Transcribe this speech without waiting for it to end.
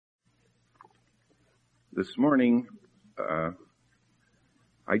This morning,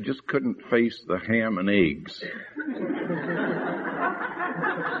 I just couldn't face the ham and eggs.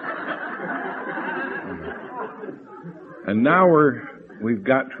 And now we've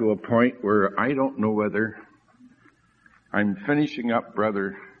got to a point where I don't know whether I'm finishing up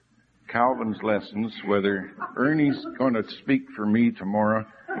Brother Calvin's lessons, whether Ernie's going to speak for me tomorrow,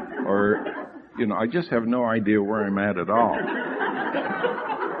 or, I just have no idea where I'm at all.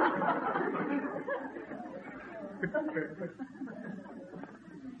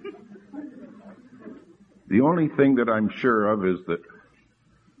 The only thing that I'm sure of is that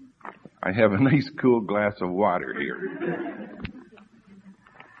I have a nice cool glass of water here.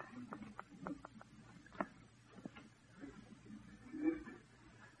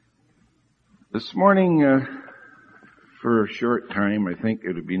 This morning, for a short time, I think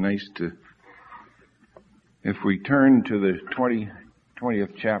it would be nice if we turn to the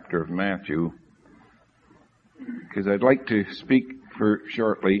 20th chapter of Matthew, because I'd like to speak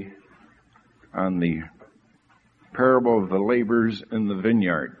shortly on the parable of the laborers in the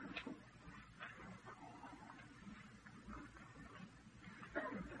vineyard.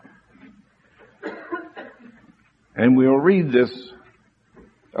 And we'll read this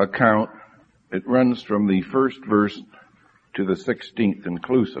account. It runs from the first verse to the 16th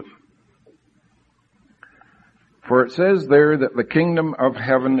inclusive. For it says there that the kingdom of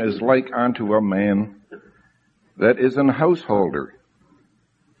heaven is like unto a man that is an householder,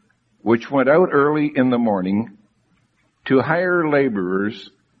 which went out early in the morning to hire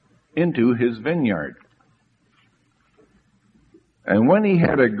laborers into his vineyard. And when he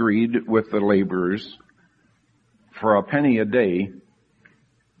had agreed with the laborers for a penny a day,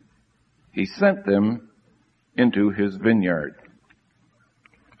 he sent them into his vineyard.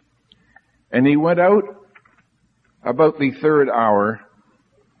 And he went out about the third hour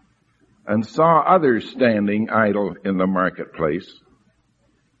and saw others standing idle in the marketplace.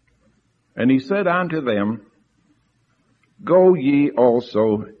 And he said unto them, Go ye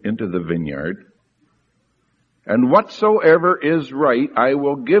also into the vineyard, and whatsoever is right I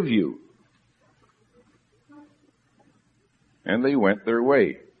will give you. And they went their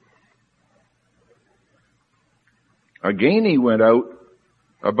way. Again he went out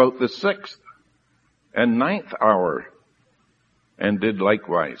about the 6th and 9th hour, and did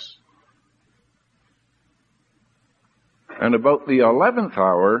likewise. And about the 11th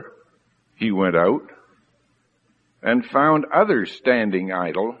hour he went out, and found others standing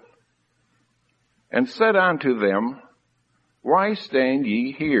idle, and said unto them, Why stand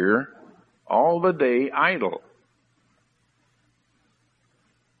ye here all the day idle?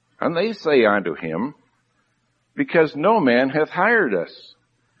 And they say unto him, Because no man hath hired us.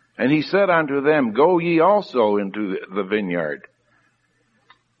 And he said unto them, Go ye also into the vineyard.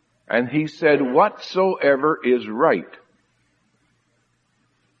 And he said, Whatsoever is right,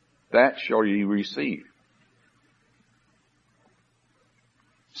 that shall ye receive.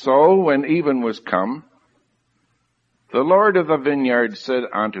 So when even was come, the Lord of the vineyard said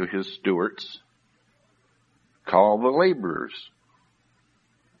unto his stewards, Call the laborers,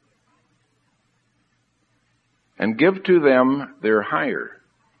 and give to them their hire,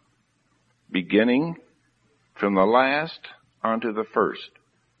 beginning from the last unto the first.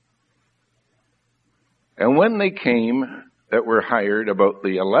 And when they came that were hired about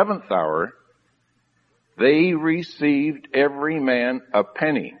the 11th hour, they received every man a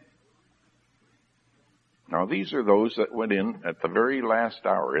penny. Now these are those that went in at the very last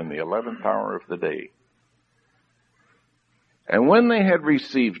hour, in the 11th hour of the day. And when they had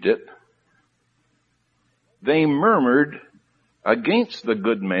received it, they murmured against the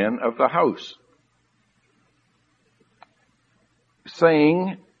good man of the house,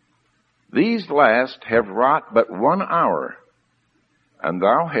 saying, These last have wrought but 1 hour, and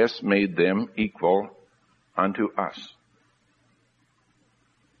thou hast made them equal unto us.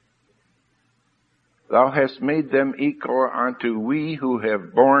 Thou hast made them equal unto we who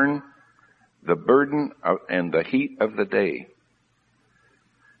have borne the burden and the heat of the day.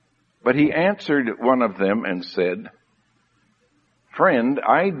 But he answered one of them and said, Friend,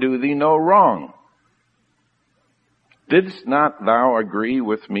 I do thee no wrong. Didst not thou agree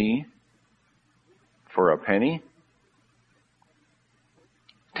with me for a penny?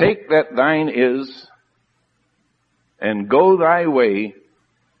 Take that thine is, and go thy way.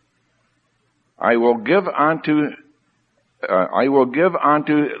 I will give unto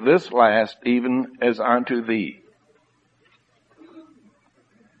this last even as unto thee.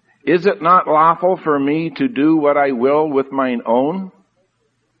 Is it not lawful for me to do what I will with mine own?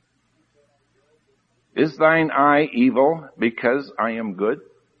 Is thine eye evil because I am good?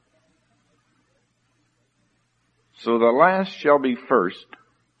 So the last shall be first,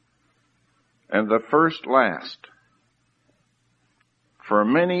 and the first last. For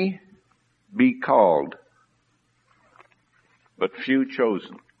many be called, but few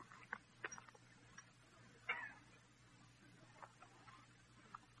chosen.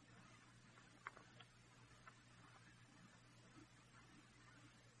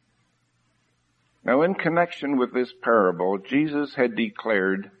 Now, in connection with this parable, Jesus had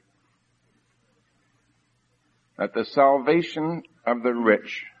declared that the salvation of the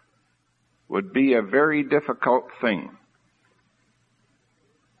rich would be a very difficult thing.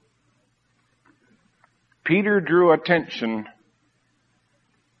 Peter drew attention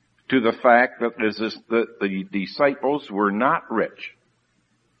to the fact that the disciples were not rich,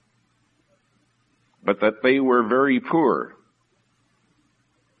 but that they were very poor.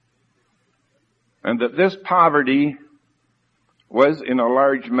 And that this poverty was in a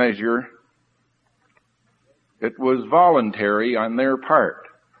large measure, it was voluntary on their part,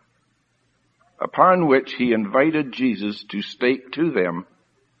 upon which he invited Jesus to state to them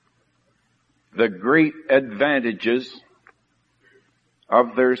the great advantages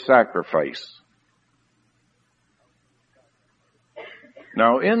of their sacrifice.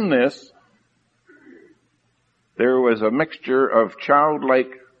 Now in this, there was a mixture of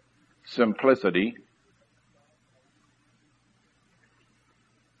childlike simplicity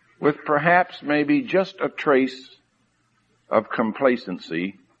with perhaps maybe just a trace of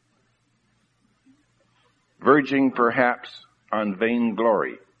complacency, verging perhaps on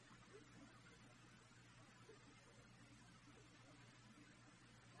vainglory.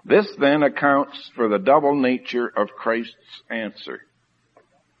 This then accounts for the double nature of Christ's answer,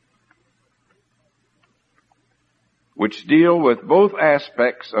 which deal with both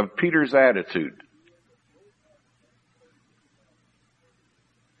aspects of Peter's attitude.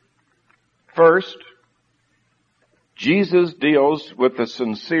 First, Jesus deals with the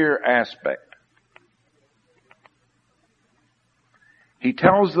sincere aspect. He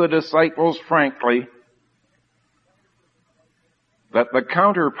tells the disciples frankly that the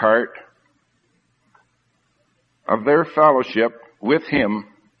counterpart of their fellowship with him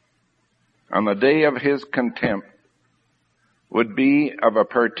on the day of his contempt would be of a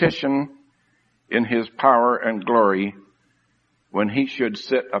partition in his power and glory when he should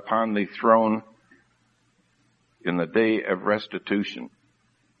sit upon the throne in the day of restitution.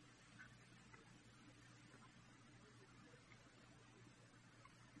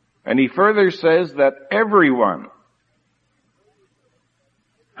 And he further says that everyone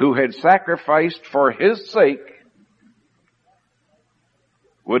who had sacrificed for his sake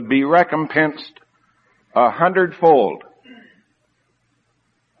would be recompensed 100-fold.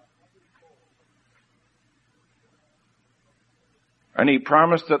 And he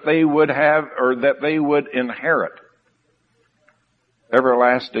promised that they would have, or that they would inherit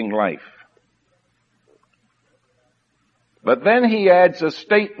everlasting life. But then he adds a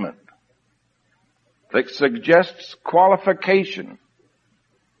statement that suggests qualification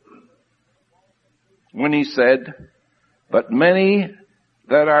when he said, "But many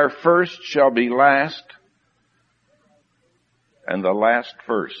that are first shall be last, and the last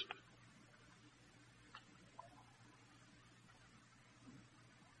first."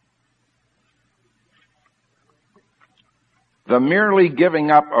 The merely giving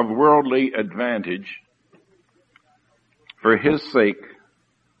up of worldly advantage for his sake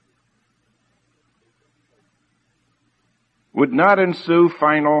would not ensue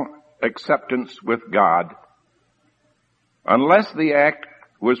final acceptance with God unless the act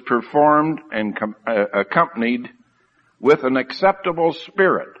was performed and accompanied with an acceptable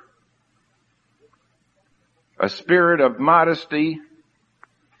spirit, a spirit of modesty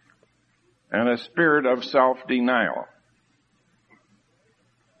and a spirit of self-denial.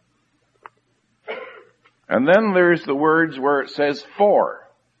 And then there's the words where it says "for."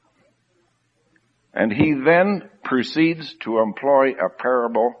 And he then proceeds to employ a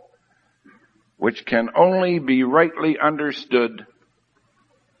parable which can only be rightly understood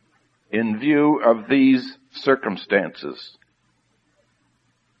in view of these circumstances.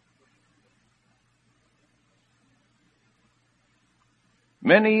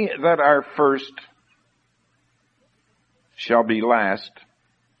 Many that are first shall be last,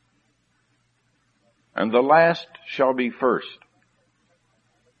 and the last shall be first.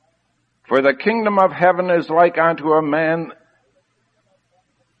 For the kingdom of heaven is like unto a man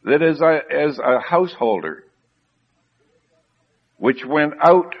that is a householder, which went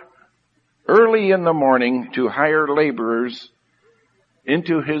out early in the morning to hire laborers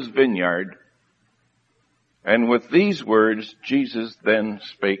into his vineyard. And with these words, Jesus then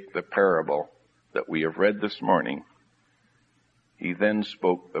spake the parable that we have read this morning. he then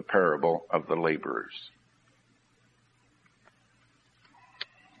spoke the parable of the laborers.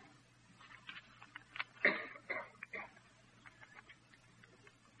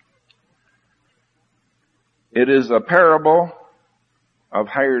 It is a parable of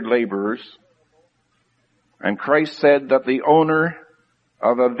hired laborers, and Christ said that the owner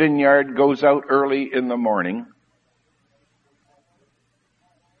of a vineyard goes out early in the morning,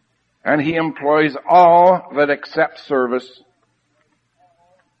 and he employs all that accept service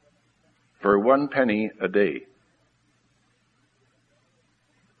for 1 penny a day.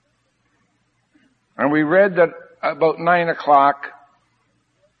 And we read that about 9 o'clock,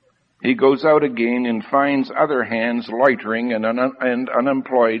 he goes out again and finds other hands loitering and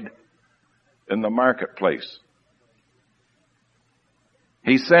unemployed in the marketplace.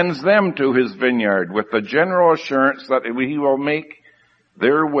 He sends them to his vineyard with the general assurance that he will make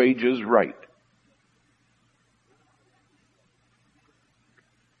their wages right.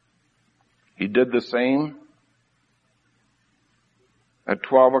 He did the same at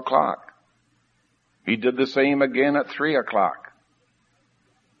 12 o'clock. He did the same again at 3 o'clock.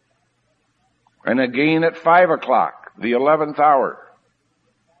 And again at 5 o'clock, the 11th hour,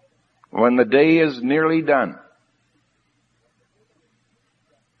 when the day is nearly done.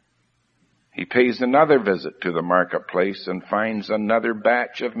 He pays another visit to the marketplace and finds another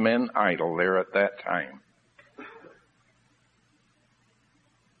batch of men idle there at that time.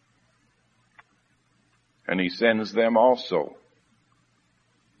 And he sends them also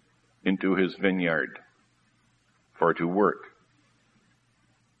into his vineyard for to work.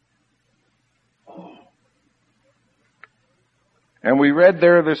 And we read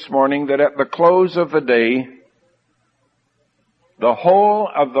there this morning that at the close of the day, the whole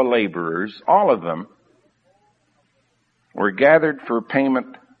of the laborers, all of them, were gathered for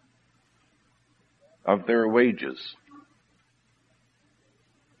payment of their wages.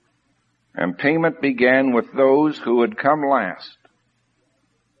 And payment began with those who had come last.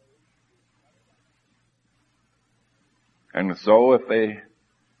 And so if the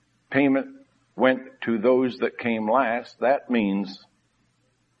payment went to those that came last, that means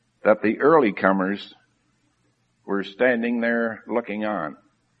that the early comers were standing there looking on.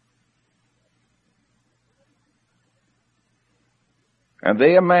 And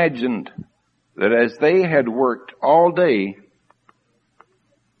they imagined that as they had worked all day,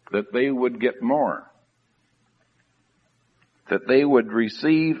 that they would get more, that they would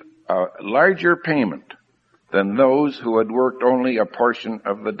receive a larger payment than those who had worked only a portion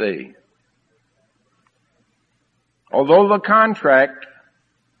of the day. Although the contract,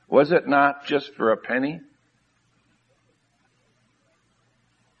 was it not just for a penny?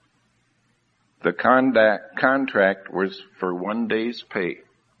 The contract was for 1 day's pay.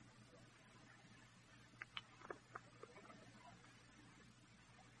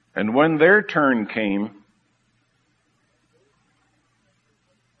 And when their turn came,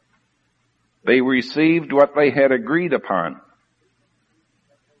 they received what they had agreed upon.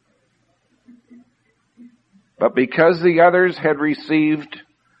 But because the others had received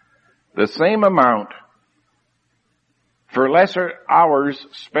the same amount for lesser hours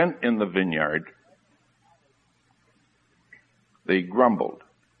spent in the vineyard, they grumbled.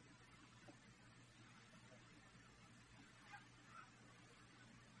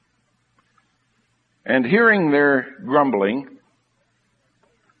 And hearing their grumbling,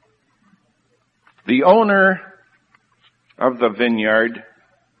 the owner of the vineyard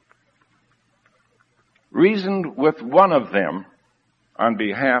reasoned with one of them on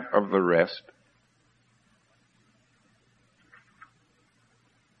behalf of the rest.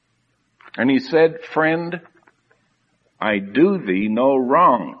 And he said, "Friend, I do thee no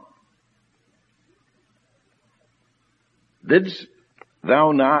wrong. Didst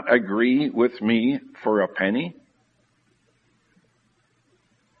thou not agree with me for a penny?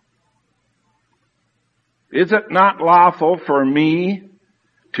 Is it not lawful for me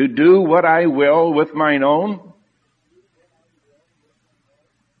to do what I will with mine own?"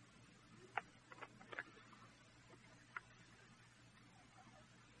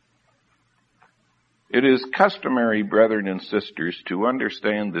 It is customary, brethren and sisters, to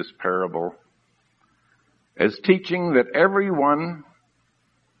understand this parable as teaching that every one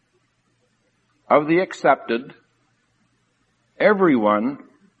of the accepted, everyone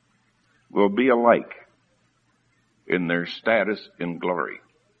will be alike in their status in glory.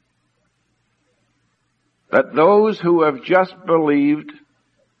 That those who have just believed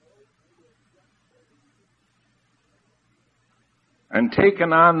and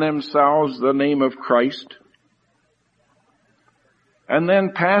taken on themselves the name of Christ, and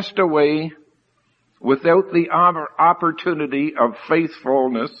then passed away without the opportunity of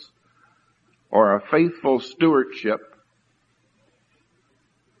faithfulness or a faithful stewardship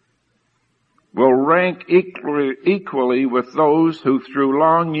will rank equally with those who through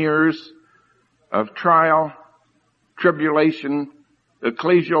long years of trial, tribulation,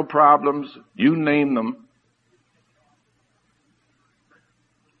 ecclesial problems, you name them,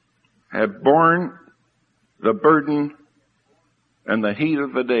 have borne the burden and the heat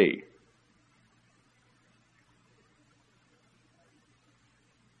of the day.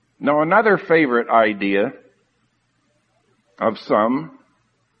 Now, another favorite idea of some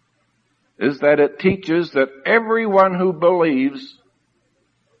is that it teaches that everyone who believes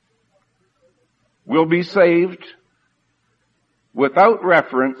will be saved without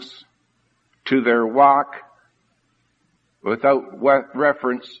reference to their walk, without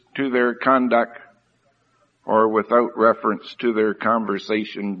reference to their conduct, or without reference to their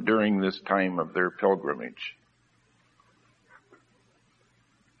conversation during this time of their pilgrimage.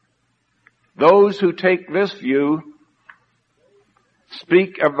 Those who take this view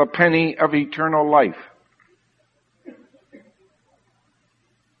speak of the penny of eternal life.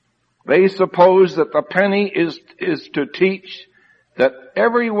 They suppose that the penny is to teach that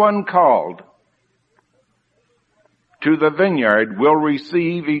everyone called to the vineyard will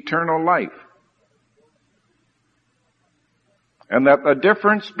receive eternal life. And that the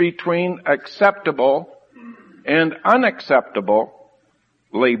difference between acceptable and unacceptable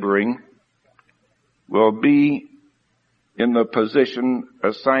laboring will be in the position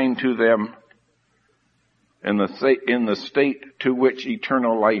assigned to them in the state to which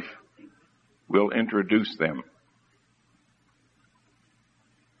eternal life will introduce them.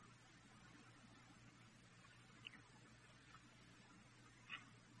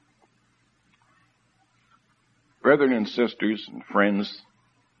 Brethren and sisters and friends,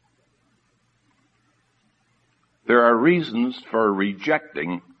 there are reasons for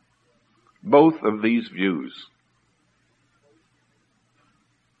rejecting both of these views.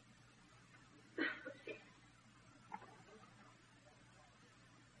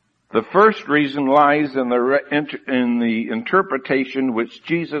 The first reason lies in the interpretation which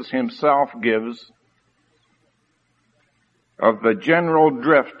Jesus himself gives of the general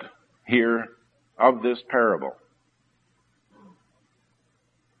drift here of this parable.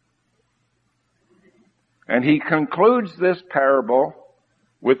 And he concludes this parable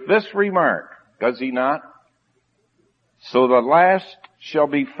with this remark, does he not? So the last shall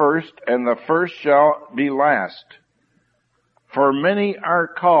be first, and the first shall be last. For many are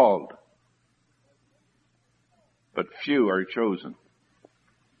called, but few are chosen.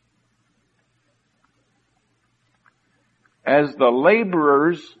 As the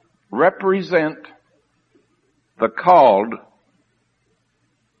laborers represent the called,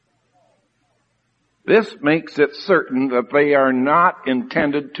 this makes it certain that they are not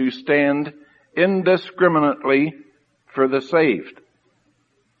intended to stand indiscriminately for the saved.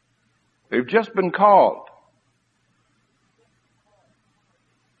 They've just been called.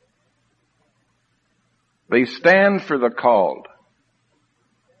 They stand for the called,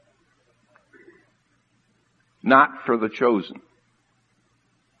 not for the chosen.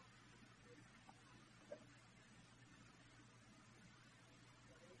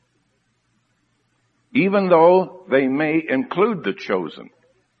 Even though they may include the chosen.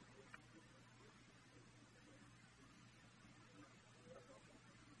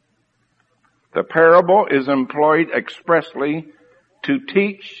 The parable is employed expressly to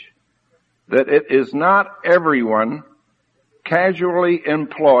teach that it is not everyone casually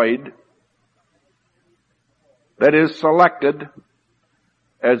employed that is selected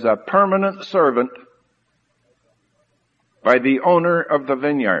as a permanent servant by the owner of the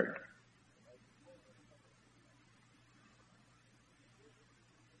vineyard.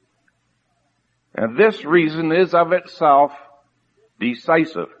 And this reason is of itself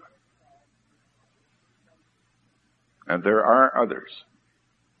decisive. And there are others.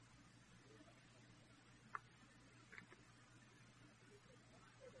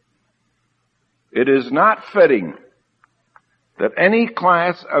 It is not fitting that any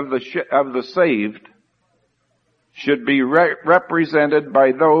class of the saved should be represented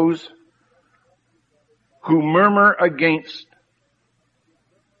by those who murmur against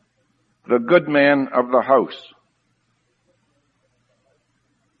the good man of the house.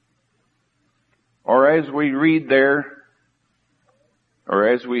 Or as we read there, or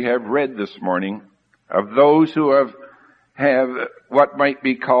as we have read this morning, of those who have what might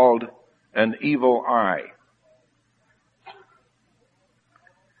be called an evil eye.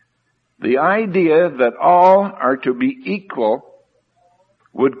 The idea that all are to be equal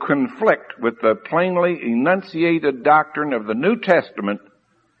would conflict with the plainly enunciated doctrine of the New Testament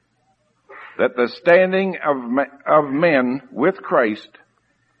that the standing of men with Christ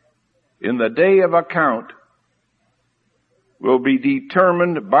in the day of account will be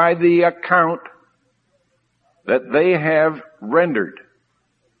determined by the account that they have rendered.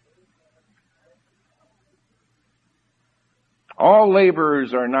 All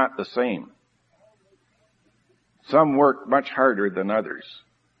laborers are not the same. Some work much harder than others.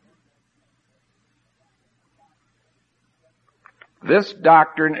 This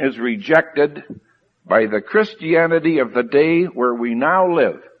doctrine is rejected by the Christianity of the day where we now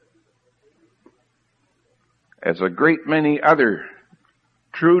live, as a great many other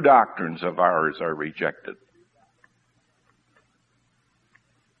true doctrines of ours are rejected.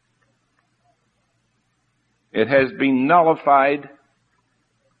 It has been nullified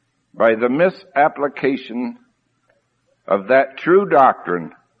by the misapplication of that true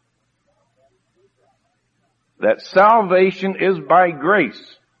doctrine that salvation is by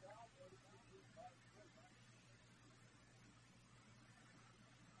grace,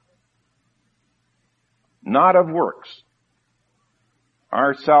 not of works.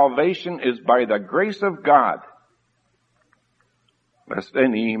 Our salvation is by the grace of God, lest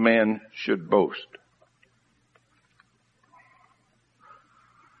any man should boast.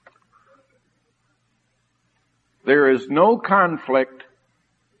 There is no conflict,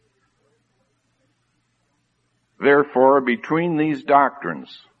 therefore, between these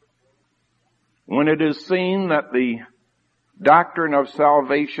doctrines. When it is seen that the doctrine of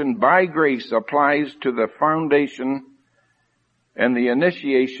salvation by grace applies to the foundation and the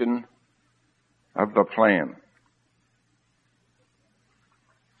initiation of the plan.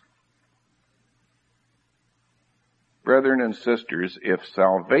 Brethren and sisters, if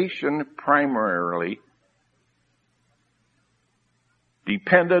salvation primarily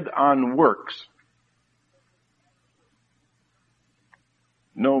depended on works,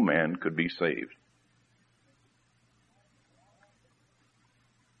 no man could be saved.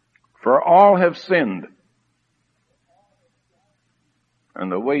 For all have sinned,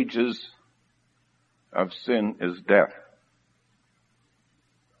 and the wages of sin is death.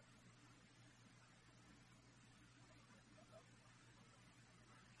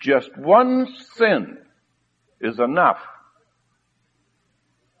 Just one sin is enough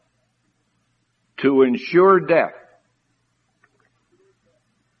to ensure death,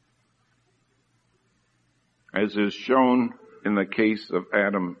 as is shown in the case of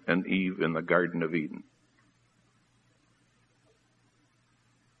Adam and Eve in the Garden of Eden.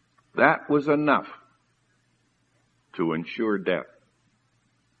 That was enough to ensure death.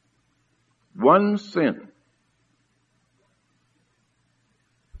 One sin.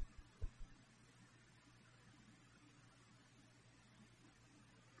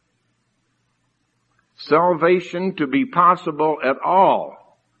 Salvation to be possible at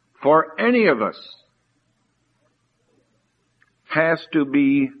all for any of us has to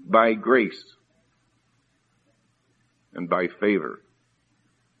be by grace and by favor.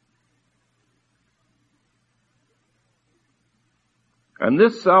 And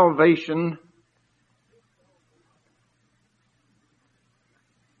this salvation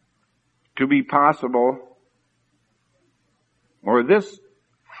to be possible, or this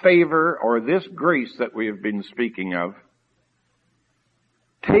favor or this grace that we have been speaking of,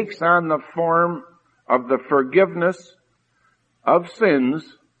 takes on the form of the forgiveness of sins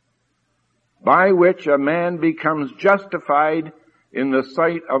by which a man becomes justified in the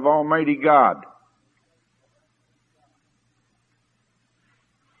sight of Almighty God.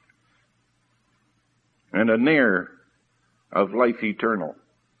 And an heir of life eternal.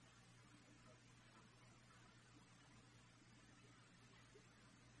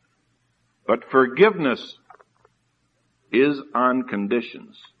 But forgiveness is on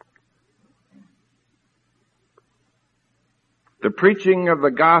conditions. The preaching of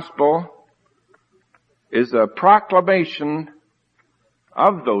the gospel is a proclamation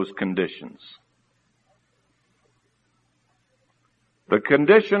of those conditions. The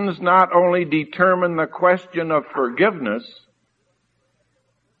conditions not only determine the question of forgiveness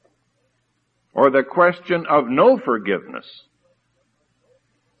or the question of no forgiveness,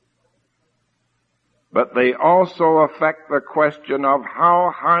 but they also affect the question of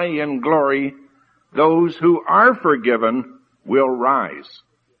how high in glory those who are forgiven will rise.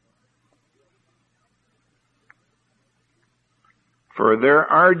 For there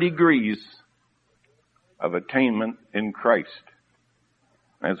are degrees of attainment in Christ,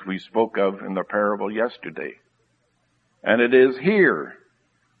 as we spoke of in the parable yesterday. And it is here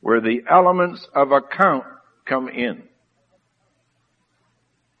where the elements of account come in.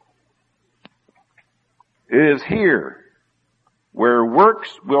 It is here where works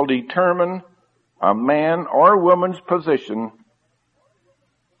will determine a man or woman's position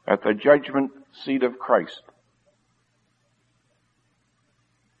at the judgment seat of Christ.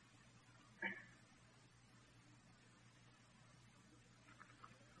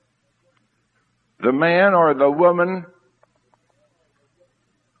 The man or the woman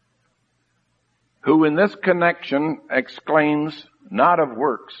who in this connection exclaims, "not of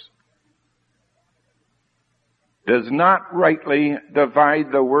works," does not rightly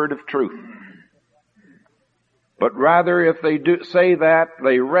divide the word of truth. But rather, if they do say that,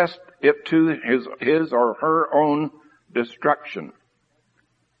 they wrest it to his or her own destruction.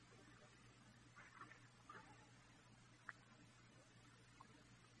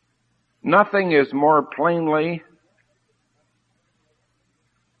 Nothing is more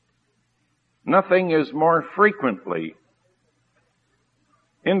frequently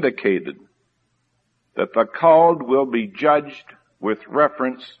indicated that the called will be judged with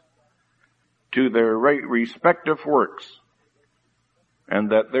reference to their respective works,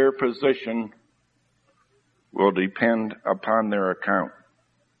 and that their position will depend upon their account.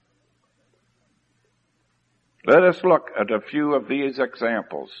 Let us look at a few of these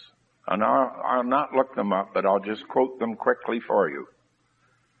examples, and I'll not look them up, but I'll just quote them quickly for you.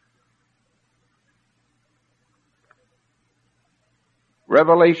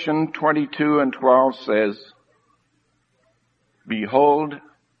 Revelation 22:12 says, "Behold,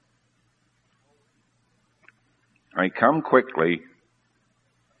 I come quickly,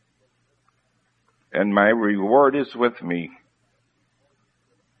 and my reward is with me,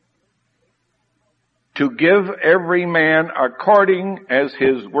 to give every man according as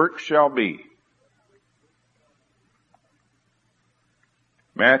his work shall be."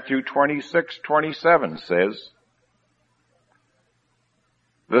 Matthew 26:27 says,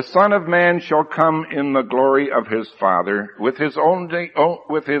 "The Son of Man shall come in the glory of his Father with his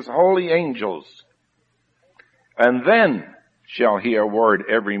holy angels, and then shall he award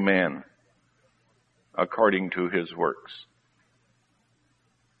every man according to his works."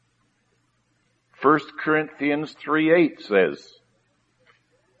 1 Corinthians 3:8 says,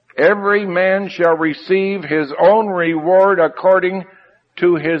 "Every man shall receive his own reward according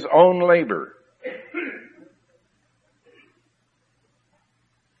to his own labor."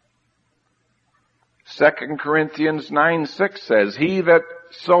 Second Corinthians 9:6 says, "He that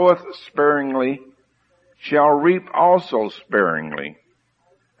soweth sparingly shall reap also sparingly,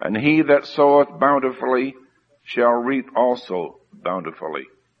 and he that soweth bountifully shall reap also bountifully."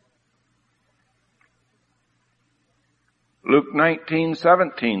 Luke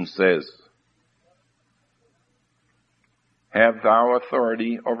 19:17 says, "Have thou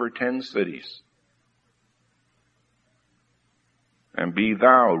authority over 10 cities, and be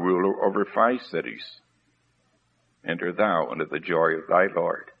thou ruler over 5 cities. Enter thou into the joy of thy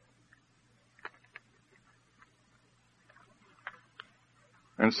Lord."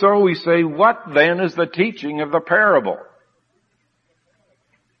 And so we say, what then is the teaching of the parable?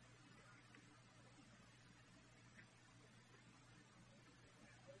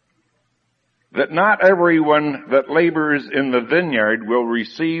 That not everyone that labors in the vineyard will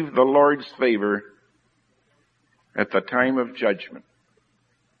receive the Lord's favor at the time of judgment.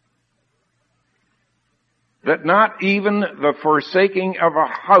 That not even the forsaking of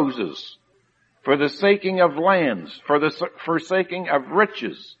houses, for the saking of lands, for the forsaking of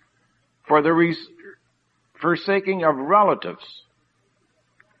riches, for the forsaking of relatives,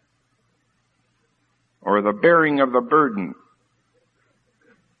 or the bearing of the burden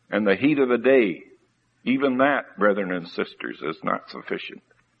and the heat of the day, even that, brethren and sisters, is not sufficient.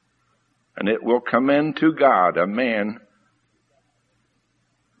 And it will commend to God a man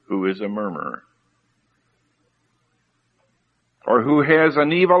who is a murmurer, or who has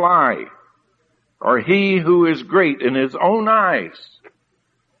an evil eye, or he who is great in his own eyes.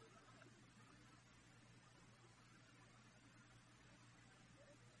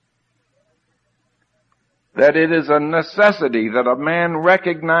 That it is a necessity that a man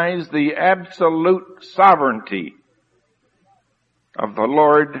recognize the absolute sovereignty of the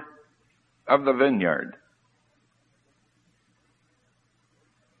Lord of the vineyard,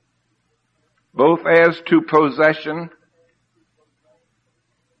 both as to possession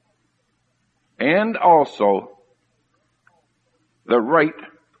and also the right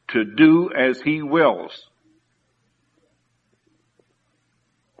to do as he wills.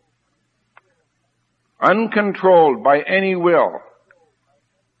 Uncontrolled by any will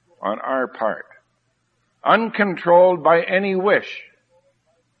on our part. Uncontrolled by any wish.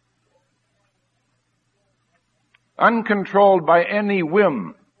 Uncontrolled by any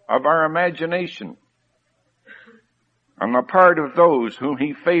whim of our imagination. on the part of those whom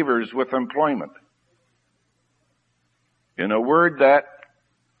he favors with employment. In a word, that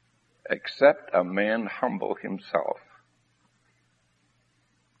except a man humble himself,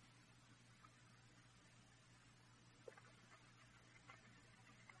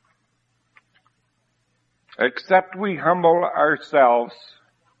 except we humble ourselves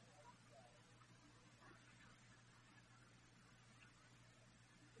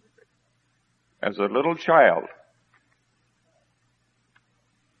as a little child,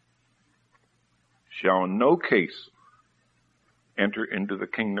 shall in no case enter into the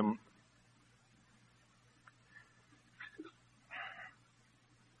kingdom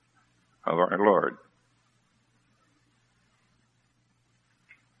of our Lord.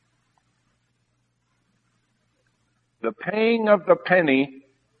 The paying of the penny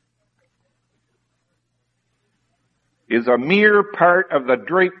is a mere part of the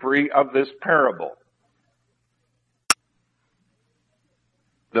drapery of this parable.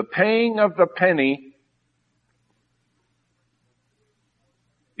 The paying of the penny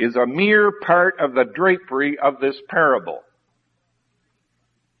is a mere part of the drapery of this parable.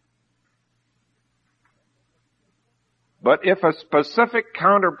 But if a specific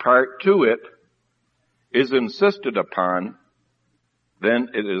counterpart to it is insisted upon, then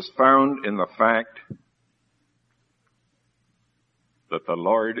it is found in the fact that the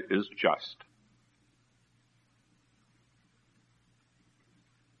Lord is just.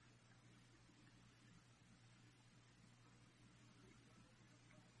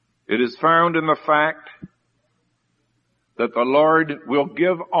 It is found in the fact that the Lord will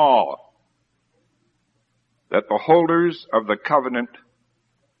give all that the holders of the covenant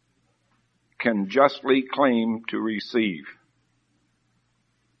can justly claim to receive.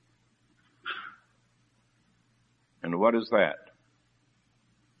 And what is that?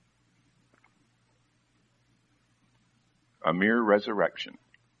 A mere resurrection.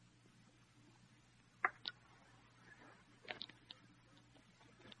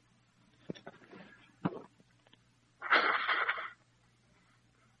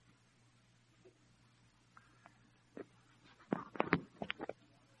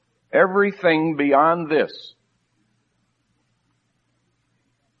 Everything beyond this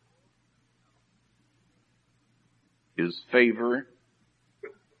is favor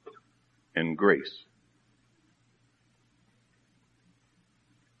and grace.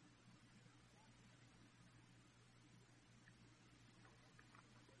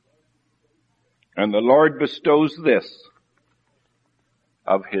 And the Lord bestows this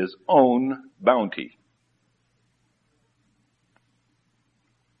of his own bounty.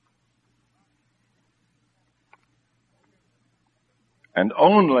 And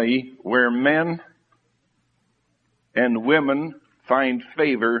only where men and women find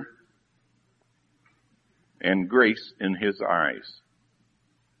favor and grace in his eyes.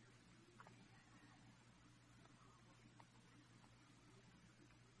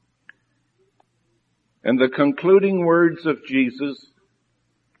 And the concluding words of Jesus,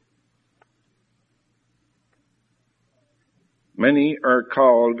 many are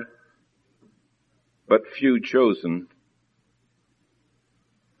called, but few chosen,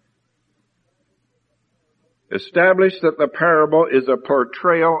 establish that the parable is a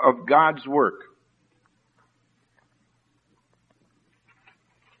portrayal of God's work.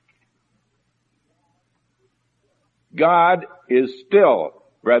 God is still,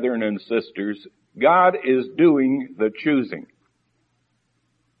 brethren and sisters, God is doing the choosing.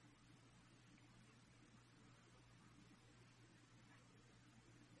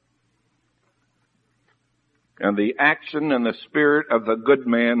 And the action and the spirit of the good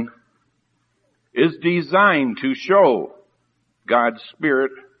man is designed to show God's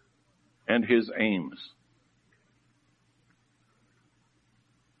Spirit and his aims.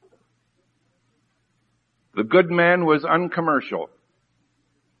 The good man was uncommercial.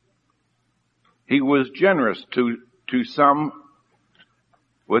 He was generous to some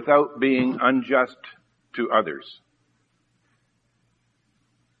without being unjust to others.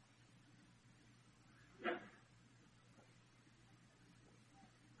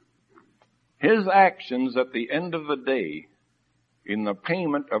 His actions at the end of the day, in the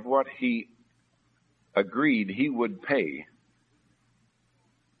payment of what he agreed he would pay,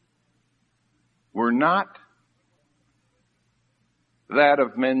 were not that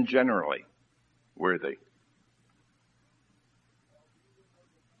of men generally, were they?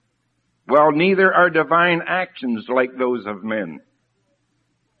 Well, neither are divine actions like those of men.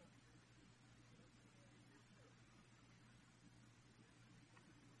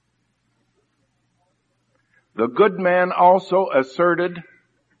 The good man also asserted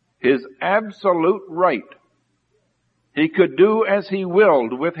his absolute right He could do as he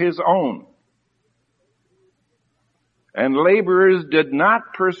willed with his own. And laborers did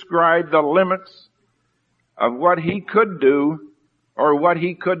not prescribe the limits of what he could do or what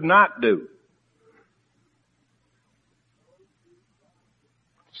he could not do.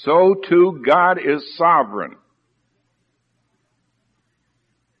 So too God is sovereign.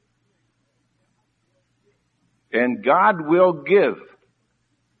 And God will give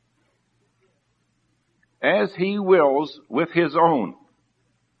as he wills with his own.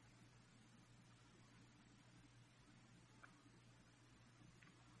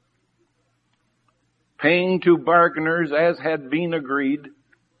 Paying to bargainers as had been agreed,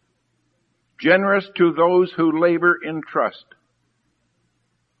 generous to those who labor in trust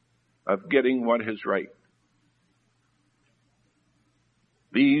of getting what is right.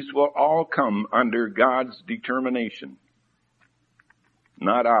 These will all come under God's determination,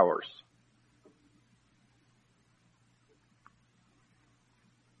 not ours.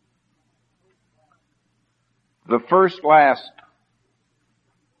 The first last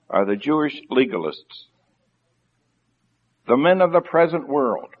are the Jewish legalists, the men of the present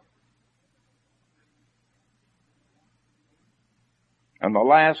world. And the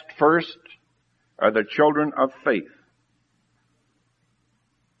last first are the children of faith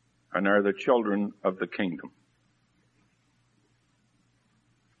and are the children of the kingdom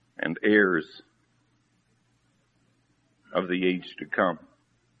and heirs of the age to come.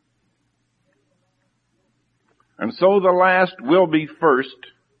 And so the last will be first,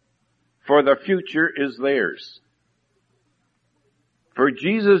 for the future is theirs. For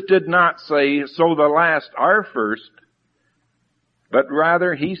Jesus did not say, so the last are first, but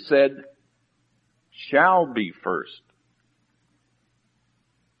rather he said, shall be first.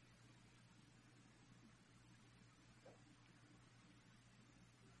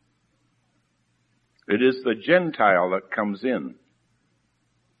 It is the Gentile that comes in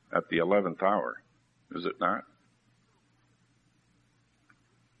at the 11th hour, is it not?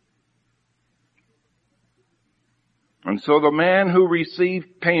 And so the man who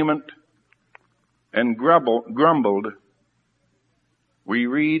received payment and grumbled, we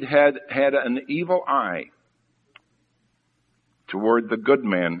read, had an evil eye toward the good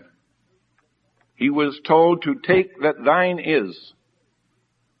man. He was told to take that thine is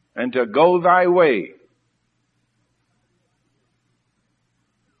and to go thy way.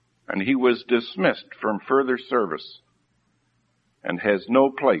 And he was dismissed from further service and has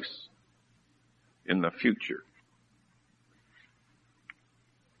no place in the future.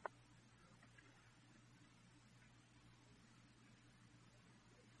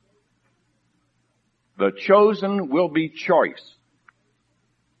 The chosen will be choice,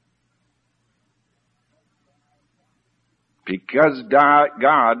 because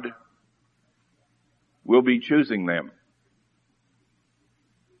God will be choosing them.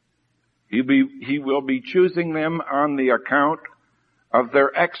 He will be choosing them on the account of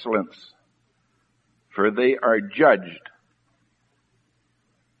their excellence, for they are judged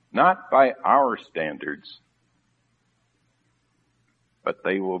not by our standards, but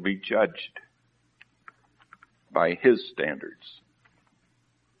they will be judged by his standards.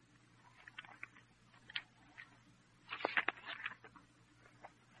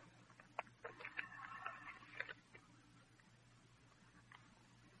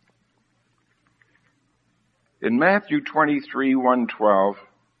 In Matthew 23, 1:12,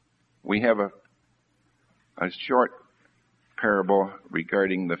 we have a short parable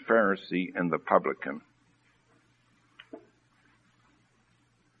regarding the Pharisee and the publican.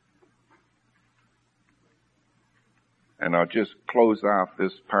 And I'll just close off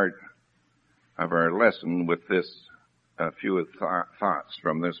this part of our lesson with a few thoughts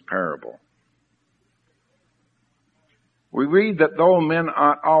from this parable. We read that though men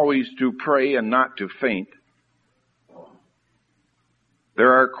ought always to pray and not to faint,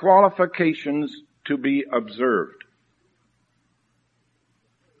 there are qualifications to be observed.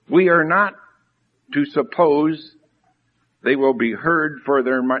 We are not to suppose they will be heard for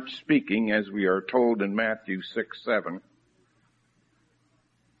their much speaking, as we are told in Matthew 6:7.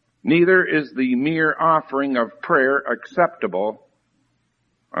 Neither is the mere offering of prayer acceptable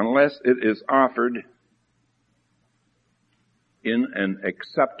unless it is offered in an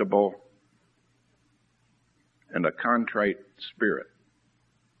acceptable and a contrite spirit.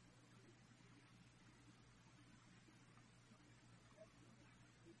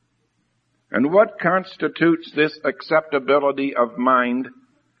 And what constitutes this acceptability of mind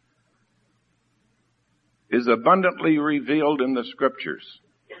is abundantly revealed in the Scriptures.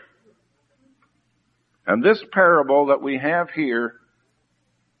 And this parable that we have here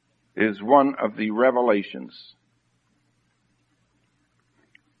is one of the revelations.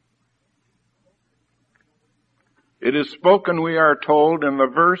 It is spoken, we are told, in the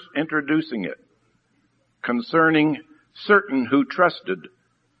verse introducing it, concerning certain who trusted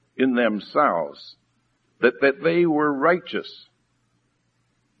in themselves that they were righteous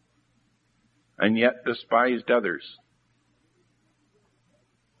and yet despised others.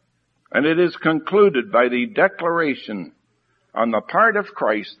 And it is concluded by the declaration on the part of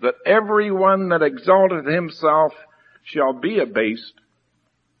Christ that everyone that exalteth himself shall be abased,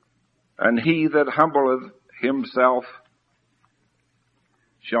 and he that humbleth himself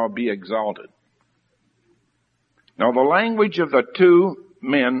shall be exalted. Now the language of the two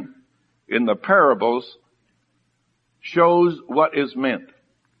men in the parables shows what is meant.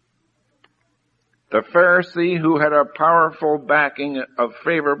 The Pharisee, who had a powerful backing of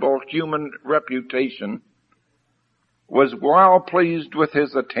favorable human reputation, was well pleased with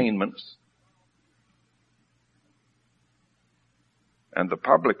his attainments. And the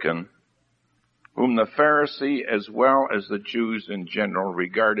publican, whom the Pharisee as well as the Jews in general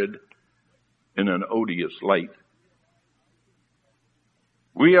regarded in an odious light,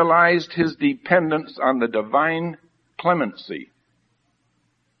 realized his dependence on the divine clemency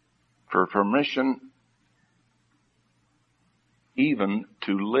for permission even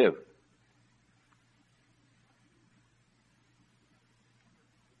to live.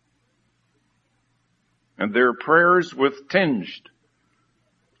 And their prayers were tinged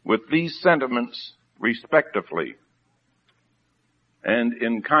with these sentiments respectively. And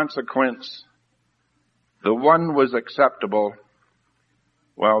in consequence, the one was acceptable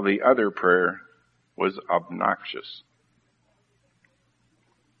while the other prayer was obnoxious.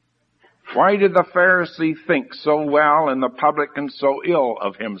 Why did the Pharisee think so well and the publican so ill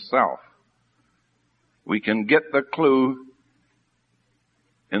of himself? We can get the clue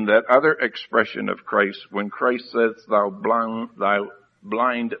in that other expression of Christ when Christ says, thou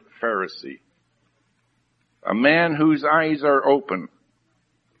blind Pharisee. A man whose eyes are open.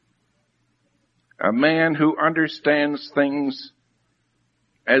 A man who understands things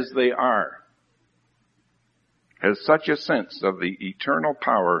as they are. Has such a sense of the eternal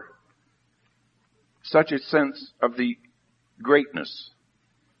power, such a sense of the greatness,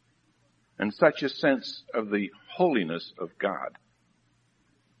 and such a sense of the holiness of God.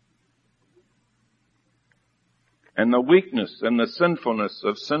 And the weakness and the sinfulness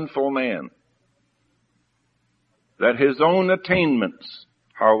of sinful man, that his own attainments,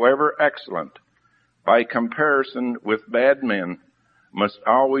 however excellent, by comparison with bad men, must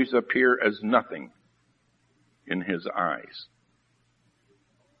always appear as nothing in his eyes.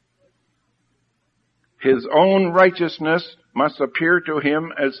 His own righteousness must appear to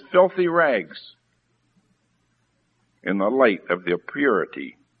him as filthy rags in the light of the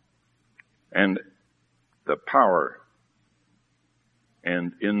purity and the power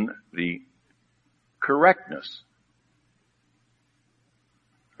and in the correctness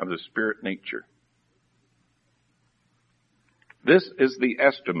of the spirit nature. This is the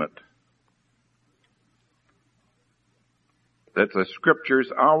estimate that the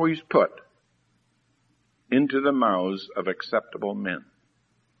scriptures always put into the mouths of acceptable men.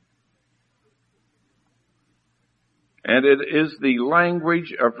 And it is the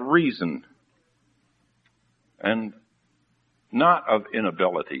language of reason and not of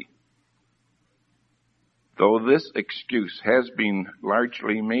inability, though this excuse has been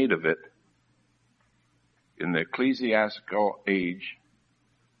largely made of it in the ecclesiastical age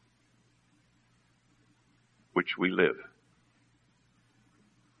which we live.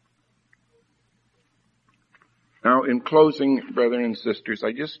 Now, in closing, brethren and sisters,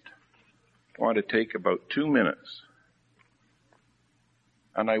 I just want to take about 2 minutes,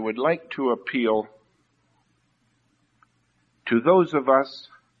 and I would like to appeal to those of us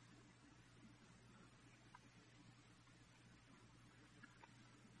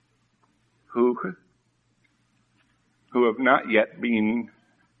who have not yet been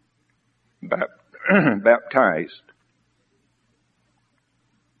baptized,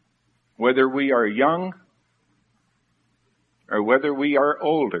 whether we are young or whether we are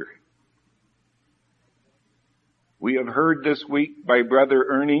older. We have heard this week by Brother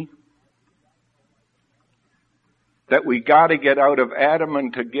Ernie that we got to get out of Adam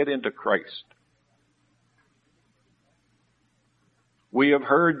and to get into Christ. We have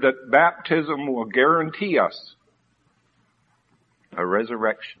heard that baptism will guarantee us a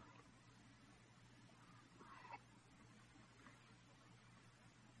resurrection.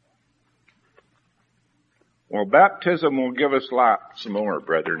 Well, baptism will give us lots more,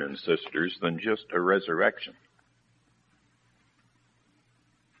 brethren and sisters, than just a resurrection.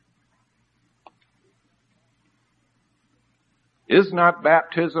 Is not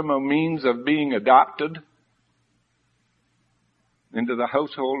baptism a means of being adopted into the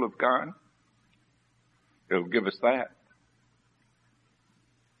household of God? It'll give us that.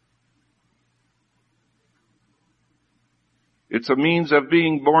 It's a means of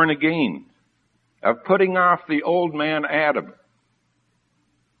being born again, of putting off the old man Adam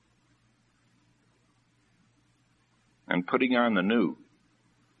and putting on the new.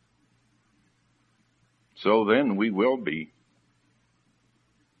 So then we will be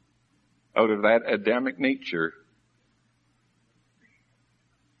out of that Adamic nature,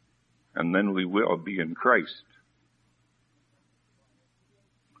 and then we will be in Christ.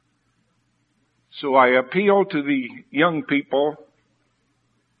 So I appeal to the young people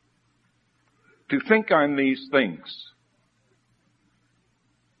to think on these things.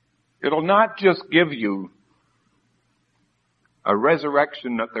 It'll not just give you a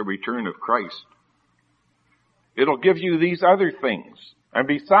resurrection at the return of Christ. It'll give you these other things. And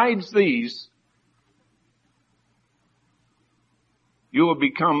besides these, you will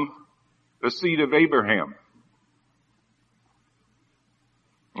become the seed of Abraham.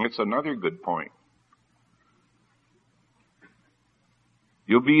 It's another good point.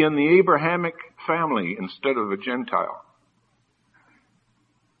 You'll be in the Abrahamic family instead of a Gentile.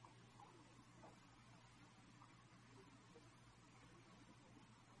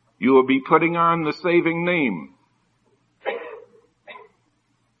 You will be putting on the saving name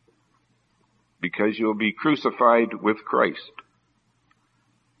because you'll be crucified with Christ.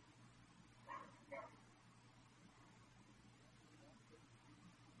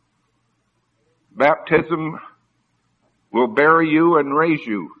 Baptism will bury you and raise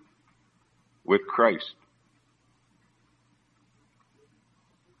you with Christ.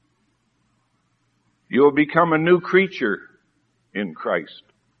 You will become a new creature in Christ.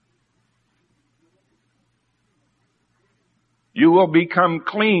 You will become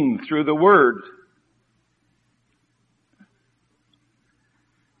clean through the Word.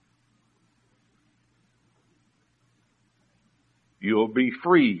 You will be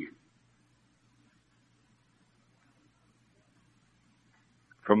free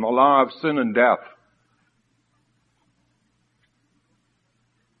from the law of sin and death.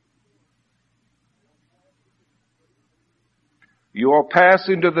 You will pass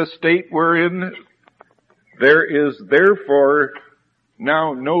into the state wherein there is therefore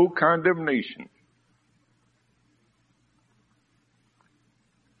now no condemnation.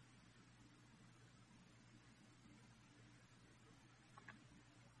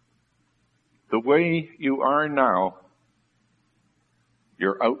 The way you are now,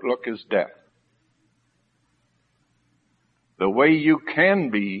 your outlook is death. The way you can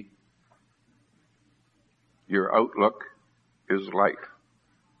be, your outlook is life.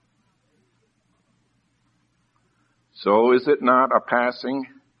 So is it not a passing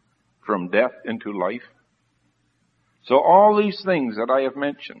from death into life? So all these things that I have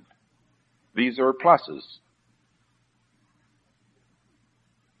mentioned, these are pluses.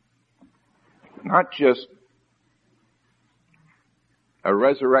 Not just a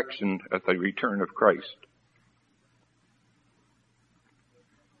resurrection at the return of Christ.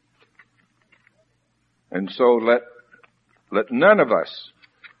 And so let none of us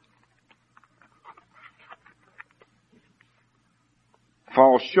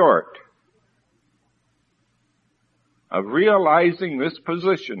fall short of realizing this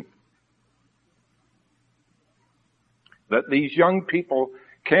position that these young people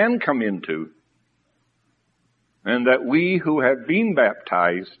can come into, and that we who have been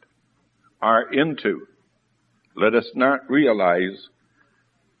baptized are into. Let us not realize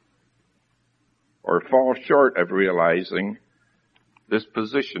or fall short of realizing this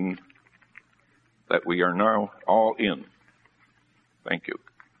position that we are now all in. Thank you.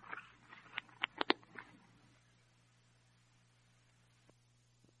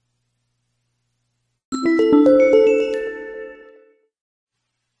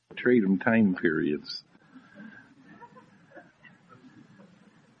 Trade them time periods.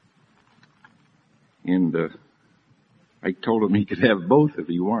 And I told him he could have both if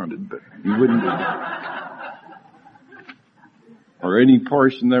he wanted, but he wouldn't. Or any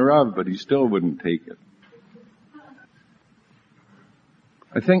portion thereof, but he still wouldn't take it.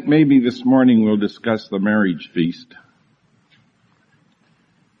 I think maybe this morning we'll discuss the marriage feast,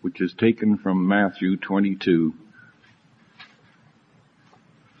 which is taken from Matthew 22,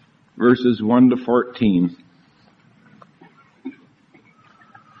 verses 1 to 14.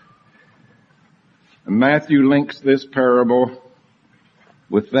 And Matthew links this parable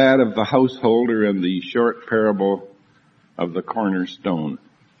with that of the householder and the short parable of the cornerstone.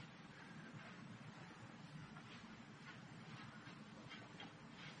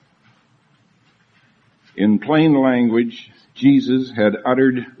 In plain language, Jesus had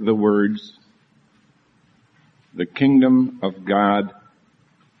uttered the words, "The kingdom of God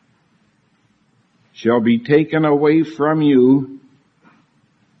shall be taken away from you,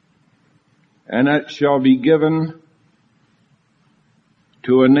 and it shall be given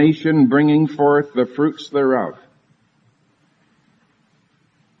to a nation bringing forth the fruits thereof."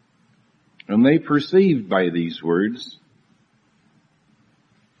 And they perceived by these words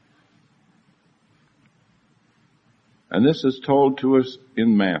and this is told to us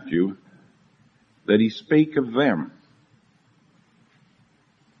in Matthew, that he spake of them.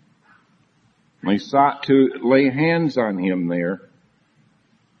 They sought to lay hands on him there.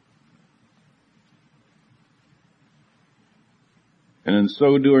 And in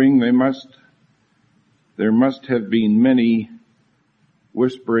so doing, there must have been many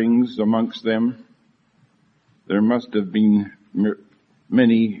whisperings amongst them. There must have been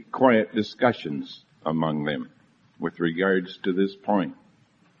many quiet discussions among them with regards to this point.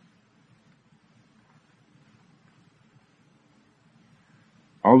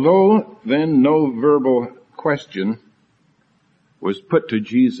 Although then no verbal question was put to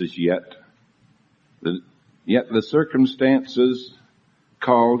Jesus yet the circumstances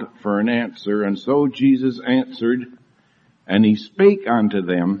called for an answer, and so Jesus answered, and he spake unto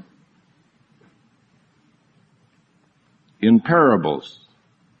them in parables.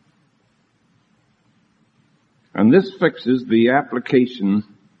 And this fixes the application,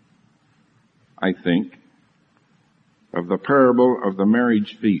 I think, of the parable of the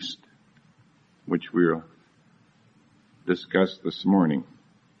marriage feast, which we'll discuss this morning.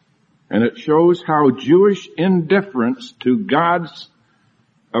 And it shows how Jewish indifference to God's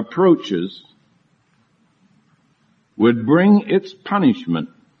approaches would bring its punishment,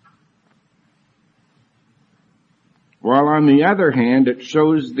 while on the other hand it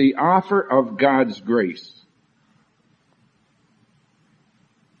shows the offer of God's grace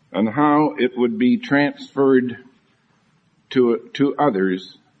and how it would be transferred to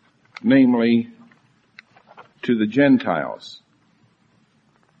others, namely to the Gentiles.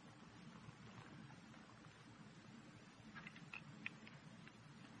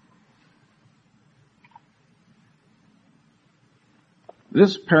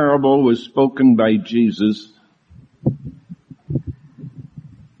 This parable was spoken by Jesus.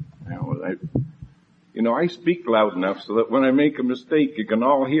 I speak loud enough so that when I make a mistake, you can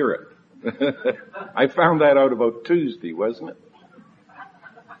all hear it. I found that out about Tuesday, wasn't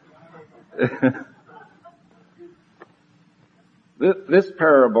it? This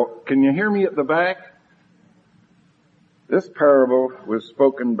parable, can you hear me at the back? This parable was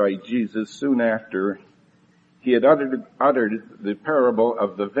spoken by Jesus soon after he had uttered the parable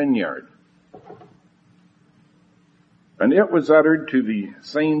of the vineyard. And it was uttered to the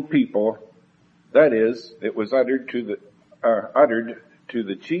same people. That is, it was uttered to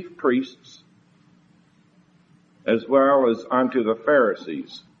the chief priests as well as unto the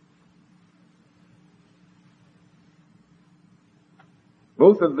Pharisees.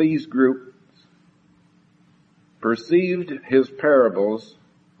 Both of these groups perceived his parables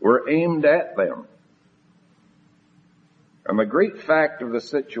were aimed at them. And the great fact of the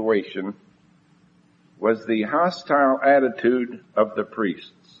situation was the hostile attitude of the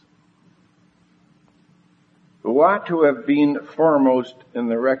priests, who ought to have been foremost in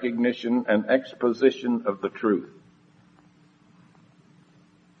the recognition and exposition of the truth.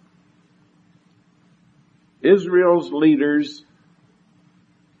 Israel's leaders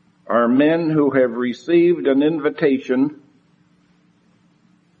are men who have received an invitation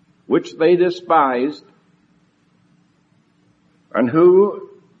which they despised and who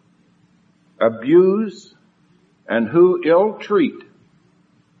abuse and who ill-treat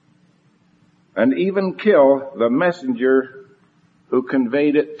and even kill the messenger who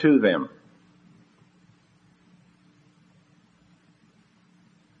conveyed it to them.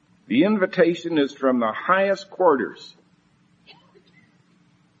 The invitation is from the highest quarters.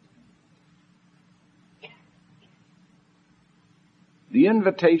 The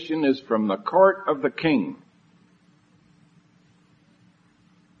invitation is from the court of the king.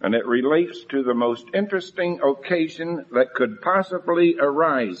 And it relates to the most interesting occasion that could possibly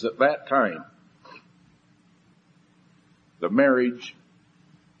arise at that time. The marriage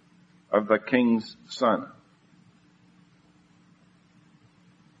of the king's son.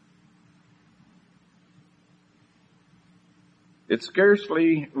 It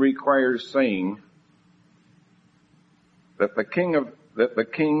scarcely requires saying that the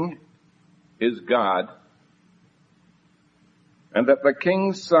king is God, and that the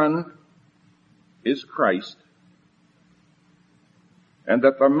king's son is Christ, and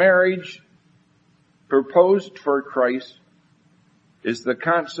that the marriage proposed for Christ is the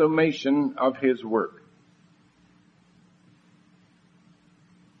consummation of his work.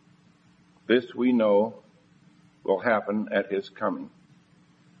 This we know will happen at his coming,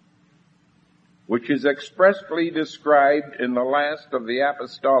 which is expressly described in the last of the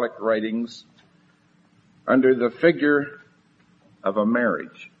apostolic writings under the figure of a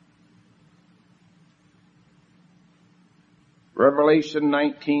marriage. Revelation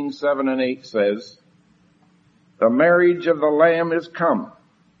 19:7 and 8 says, "The marriage of the Lamb is come,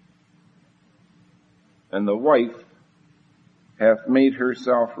 and the wife hath made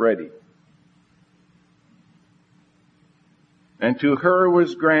herself ready. And to her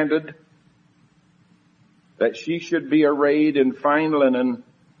was granted that she should be arrayed in fine linen,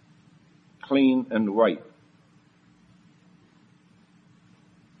 clean and white."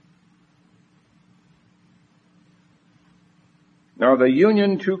 Now the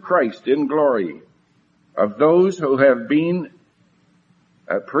union to Christ in glory of those who have been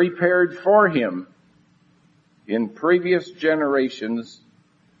prepared for him in previous generations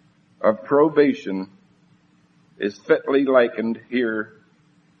of probation is fitly likened here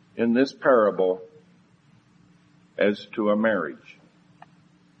in this parable as to a marriage.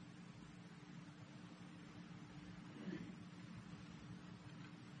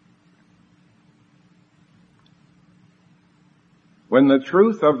 When the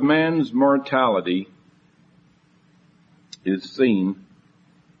truth of man's mortality is seen,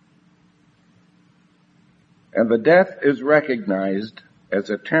 and the death is recognized as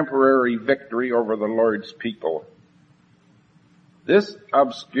a temporary victory over the Lord's people, this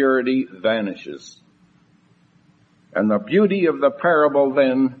obscurity vanishes, and the beauty of the parable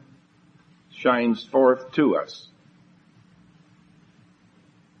then shines forth to us.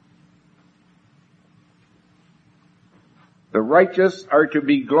 The righteous are to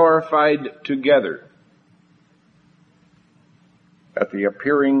be glorified together at the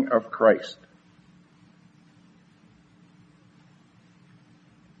appearing of Christ.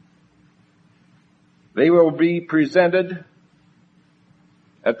 They will be presented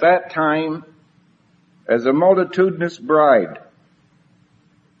at that time as a multitudinous bride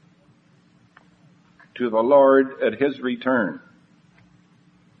to the Lord at his return.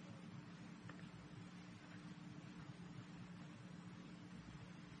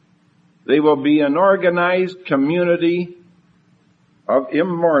 They will be an organized community of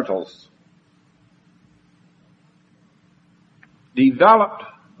immortals, developed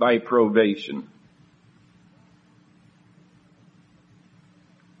by probation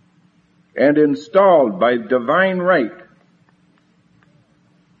and installed by divine right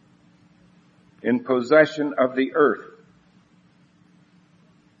in possession of the earth,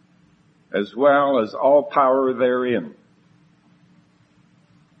 as well as all power therein.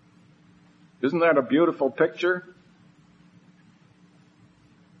 Isn't that a beautiful picture?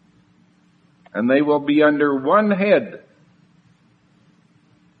 And they will be under one head,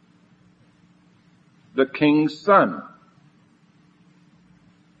 the king's son.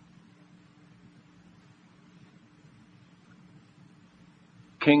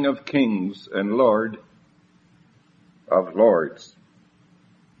 King of kings and Lord of lords.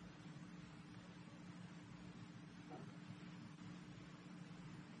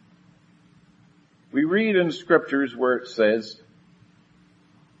 We read in scriptures where it says,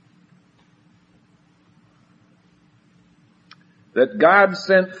 that God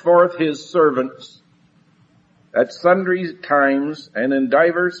sent forth his servants at sundry times and in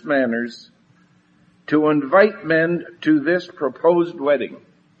divers manners to invite men to this proposed wedding.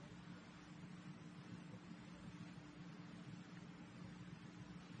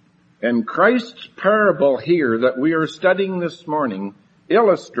 And Christ's parable here that we are studying this morning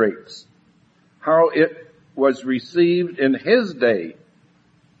illustrates how it was received in his day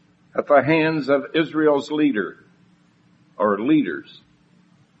at the hands of Israel's leader or leaders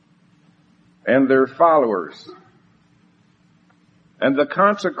and their followers, and the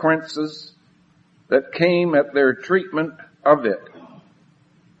consequences that came at their treatment of it.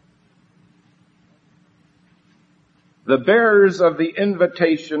 The bearers of the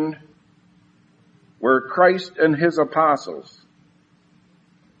invitation were Christ and his apostles.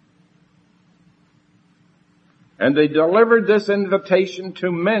 And they delivered this invitation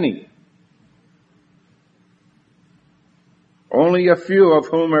to many, only a few of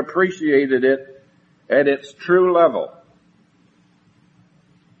whom appreciated it at its true level.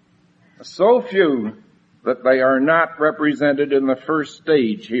 So few that they are not represented in the first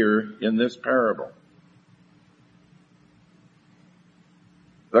stage here in this parable.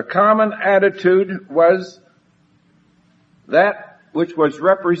 The common attitude was that which was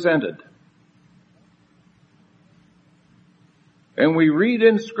represented. And we read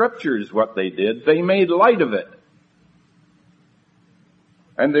in scriptures what they did. They made light of it.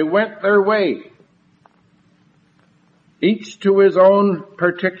 And they went their way, each to his own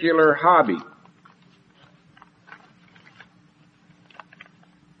particular hobby.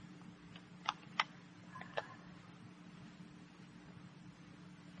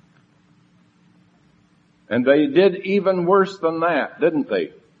 And they did even worse than that, didn't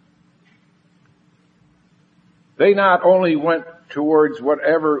they? They not only went towards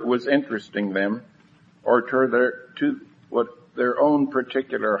whatever was interesting them, or to their own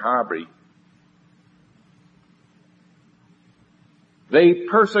particular hobby. They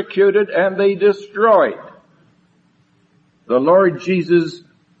persecuted and they destroyed the Lord Jesus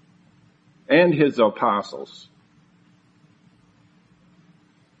and his apostles.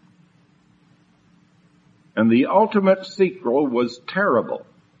 And the ultimate sequel was terrible.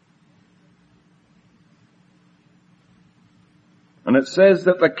 And it says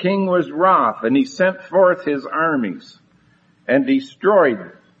that the king was wroth, and he sent forth his armies and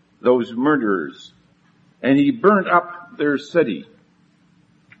destroyed those murderers, and he burnt up their city.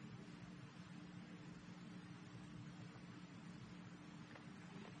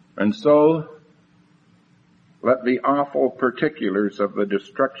 And so, let the awful particulars of the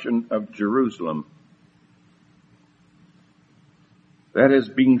destruction of Jerusalem that has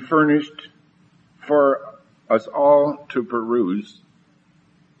been furnished for us all to peruse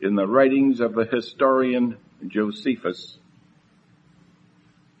in the writings of the historian Josephus,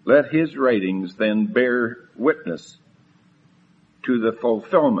 let his writings then bear witness to the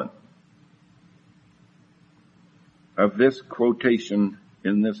fulfillment of this quotation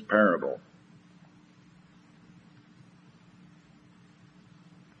in this parable.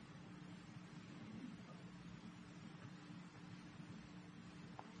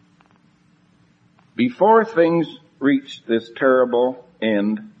 Before things reached this terrible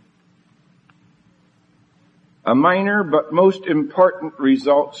end, a minor but most important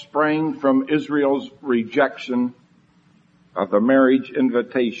result sprang from Israel's rejection of the marriage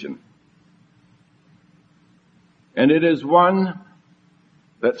invitation. And it is one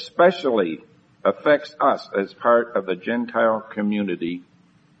that specially affects us as part of the Gentile community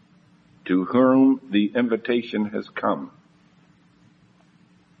to whom the invitation has come.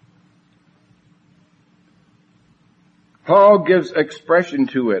 Paul gives expression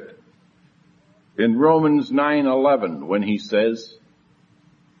to it in Romans 9:11 when he says,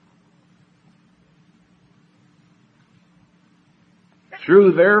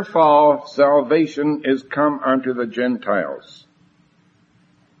 "Through their fall salvation is come unto the Gentiles.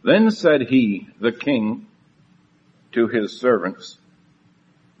 Then said he, the king, to his servants,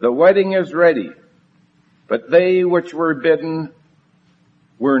 The wedding is ready, but they which were bidden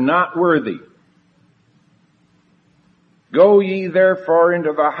were not worthy. Go ye therefore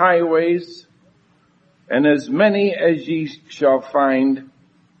into the highways, and as many as ye shall find,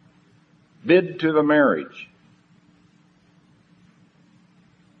 bid to the marriage."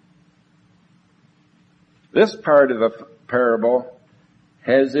 This part of the parable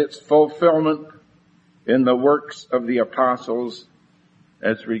has its fulfillment in the works of the apostles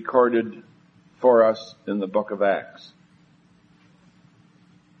as recorded for us in the book of Acts.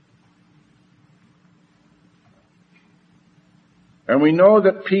 And we know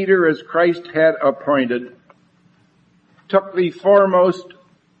that Peter, as Christ had appointed, took the foremost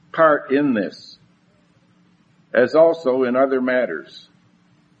part in this, as also in other matters.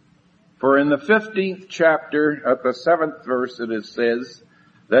 For in the 15th chapter, at the 7th verse, it says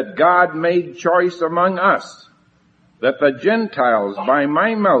that God made choice among us, that the Gentiles by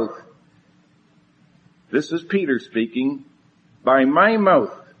my mouth, this is Peter speaking, by my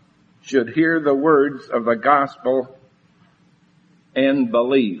mouth should hear the words of the gospel and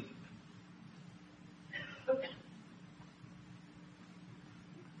believe.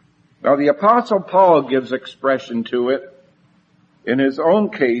 Now the Apostle Paul gives expression to it in his own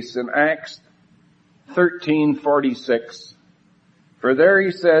case in Acts 13:46. For there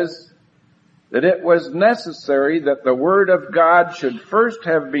he says that it was necessary that the word of God should first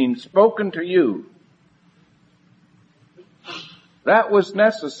have been spoken to you. That was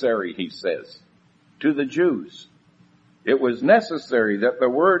necessary, he says, to the Jews. It was necessary that the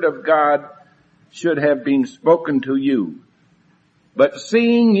word of God should have been spoken to you. But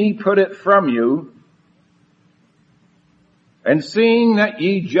seeing ye put it from you, and seeing that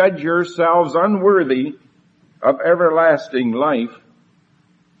ye judge yourselves unworthy of everlasting life,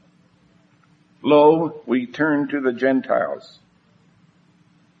 lo, we turn to the Gentiles.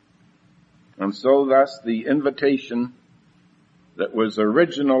 And so thus the invitation that was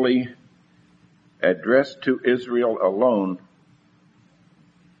originally addressed to Israel alone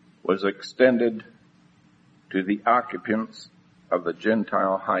was extended to the occupants of the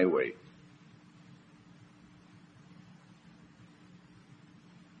Gentile highway.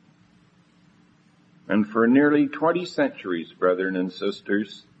 And for nearly 20 centuries, brethren and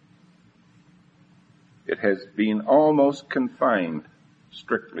sisters, it has been almost confined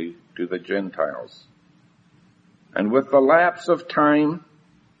strictly to the Gentiles. And with the lapse of time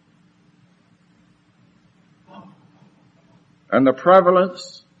and the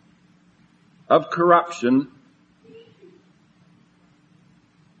prevalence of corruption,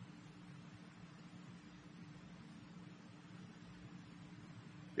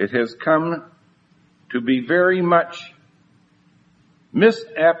 it has come to be very much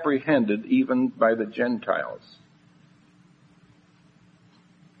misapprehended even by the Gentiles.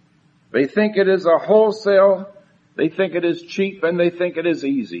 They think it is a wholesale, they think it is cheap, and they think it is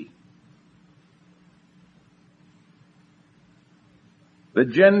easy. The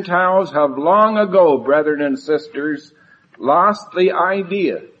Gentiles have long ago, brethren and sisters, lost the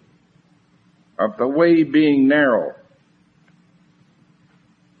idea of the way being narrow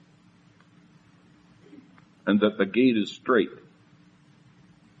and that the gate is straight.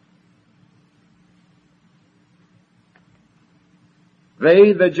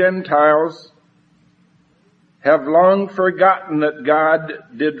 They, the Gentiles, have long forgotten that God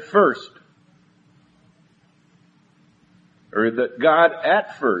did first, or that God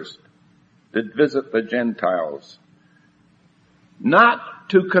at first did visit the Gentiles, not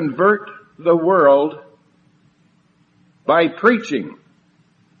to convert the world by preaching.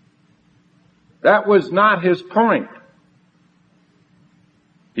 That was not his point.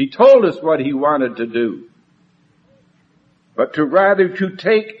 He told us what he wanted to do, but to rather to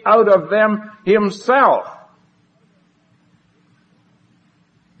take out of them himself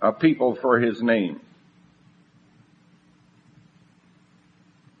a people for his name.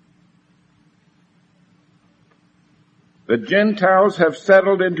 The Gentiles have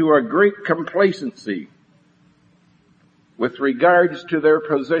settled into a great complacency with regards to their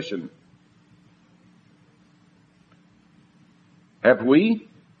position. Have we?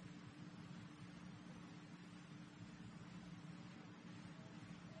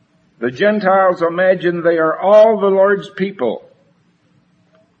 The Gentiles imagine they are all the Lord's people,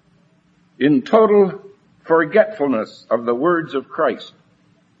 in total forgetfulness of the words of Christ.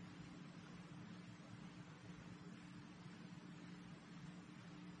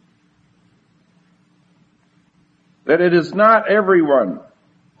 That it is not everyone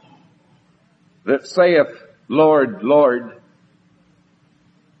that saith, Lord, Lord,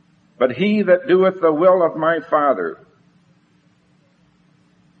 but he that doeth the will of my Father.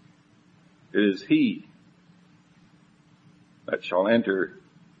 It is he that shall enter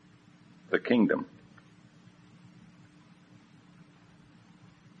the kingdom.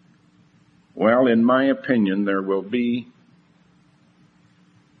 Well, in my opinion, there will be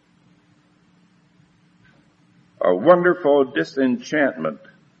a wonderful disenchantment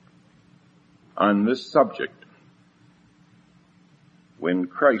on this subject when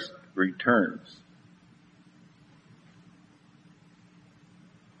Christ returns.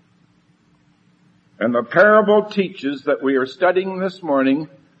 And the parable teaches that we are studying this morning,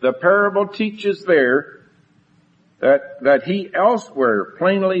 the parable teaches there that he elsewhere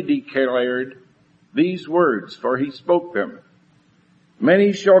plainly declared these words, for he spoke them.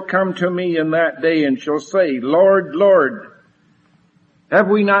 Many shall come to me in that day and shall say, Lord, Lord, have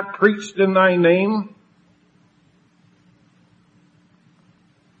we not preached in thy name?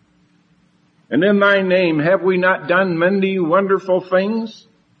 And in thy name have we not done many wonderful things?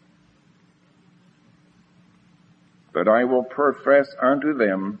 But I will profess unto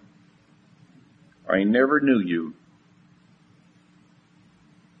them, I never knew you.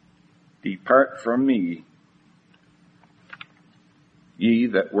 Depart from me, ye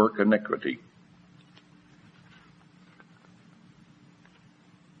that work iniquity.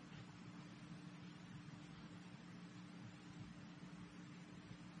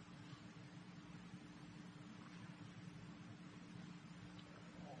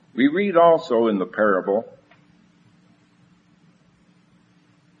 We read also in the parable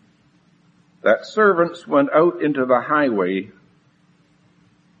that servants went out into the highway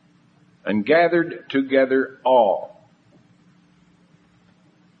and gathered together all,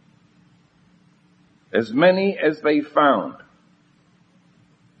 as many as they found,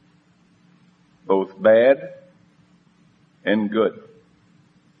 both bad and good.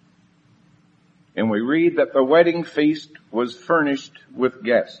 And we read that the wedding feast was furnished with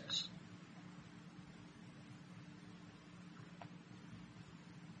guests.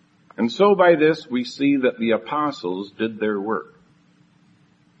 And so by this we see that the apostles did their work.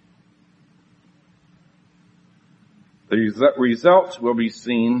 The results will be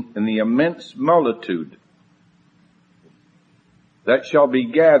seen in the immense multitude that shall be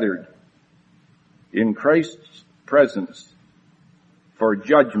gathered in Christ's presence for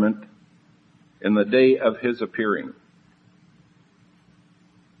judgment in the day of his appearing.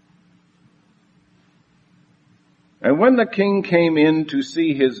 And when the king came in to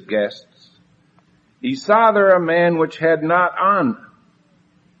see his guests, he saw there a man which had not on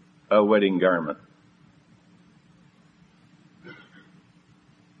a wedding garment.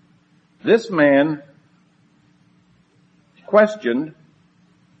 This man, questioned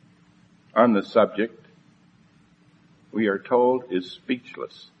on the subject, we are told, is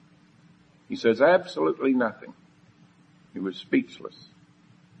speechless. He says absolutely nothing. He was speechless.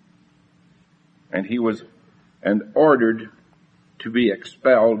 And he was ordered to be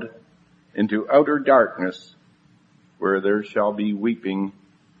expelled into outer darkness, where there shall be weeping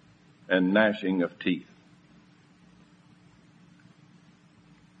and gnashing of teeth.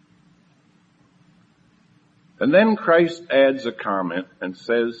 And then Christ adds a comment and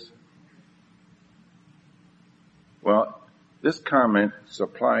says, well, this comment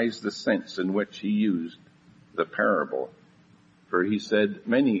supplies the sense in which he used the parable. For he said,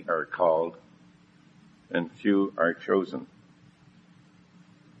 many are called and few are chosen.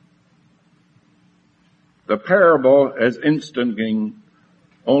 The parable, as instancing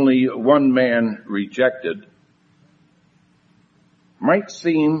only one man rejected, might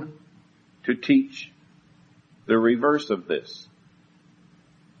seem to teach the reverse of this.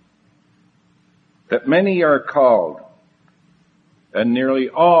 That many are called and nearly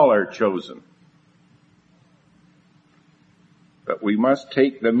all are chosen. But we must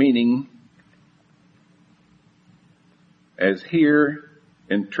take the meaning as here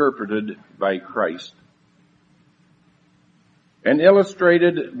interpreted by Christ and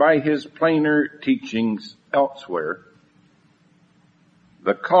illustrated by his plainer teachings elsewhere.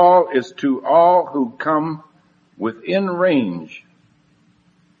 The call is to all who come within range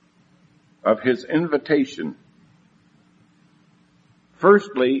of his invitation.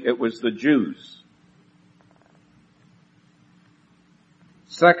 Firstly, it was the Jews.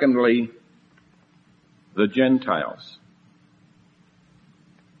 Secondly, the Gentiles.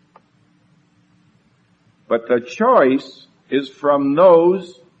 But the choice is from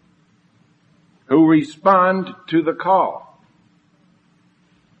those who respond to the call.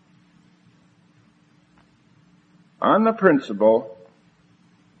 On the principle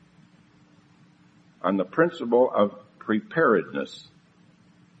of preparedness.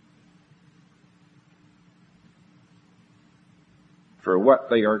 For what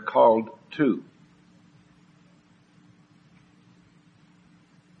they are called to.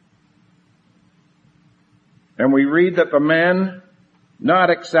 And we read that the man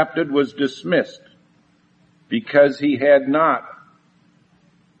not accepted was dismissed because he had not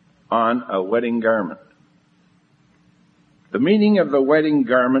on a wedding garment. The meaning of the wedding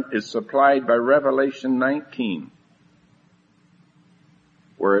garment is supplied by Revelation 19,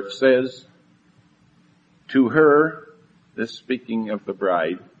 where it says, to her, this speaking of the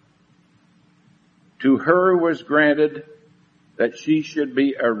bride, to her was granted that she should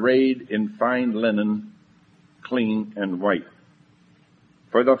be arrayed in fine linen, clean and white.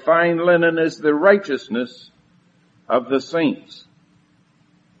 For the fine linen is the righteousness of the saints.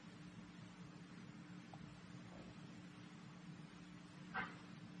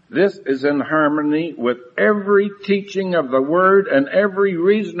 This is in harmony with every teaching of the Word and every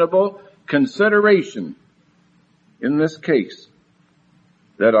reasonable consideration in this case,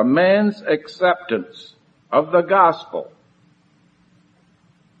 that a man's acceptance of the gospel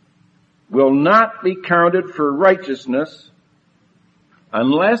will not be counted for righteousness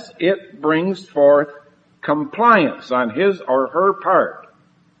unless it brings forth compliance on his or her part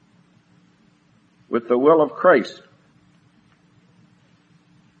with the will of Christ,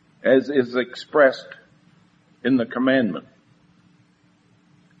 as is expressed in the commandment.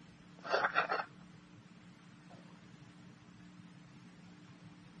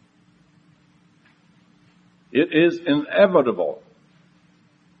 It is inevitable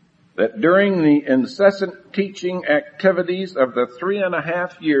that during the incessant teaching activities of the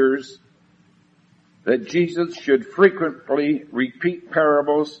 3.5 years that Jesus should frequently repeat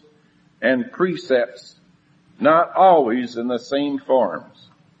parables and precepts, not always in the same forms,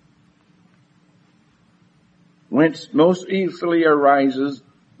 whence most easily arises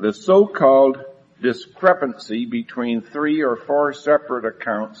the so-called discrepancy between 3 or 4 separate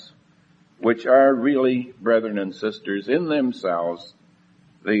accounts, which are really, brethren and sisters, in themselves,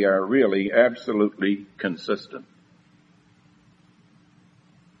 they are really absolutely consistent.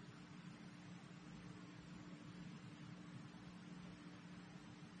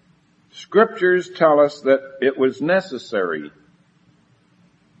 Scriptures tell us that it was necessary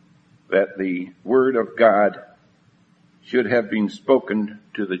that the Word of God should have been spoken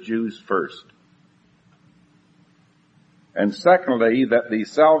to the Jews first. And secondly, that the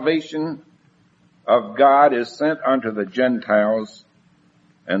salvation of God is sent unto the Gentiles,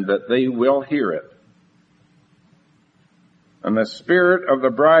 and that they will hear it. And the Spirit of the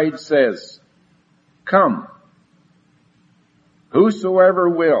bride says, "Come, whosoever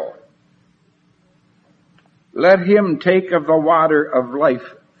will, let him take of the water of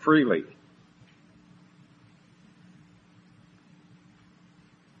life freely."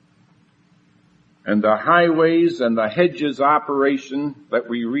 And the highways and the hedges operation that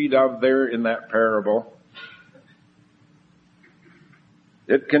we read of there in that parable,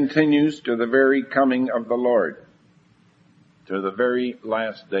 it continues to the very coming of the Lord, to the very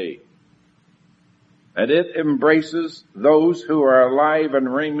last day. And it embraces those who are alive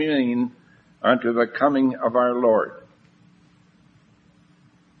and remain unto the coming of our Lord.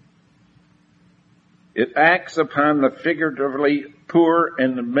 It acts upon the figuratively poor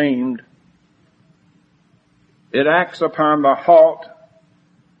and maimed. It acts upon the halt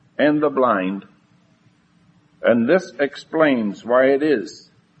and the blind. And this explains why it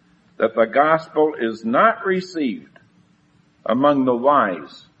is that the gospel is not received among the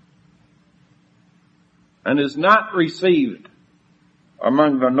wise and is not received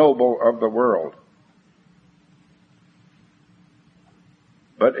among the noble of the world,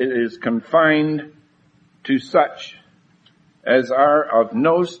 but it is confined to such as are of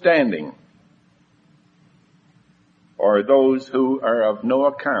no standing, or those who are of no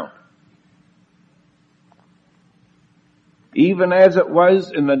account. Even as it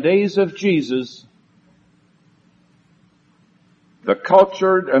was in the days of Jesus, the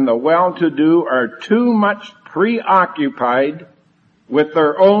cultured and the well-to-do are too much preoccupied with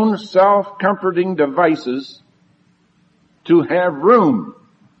their own self-comforting devices to have room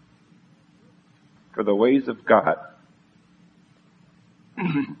for the ways of God.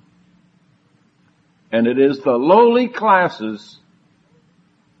 And it is the lowly classes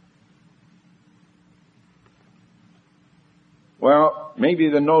maybe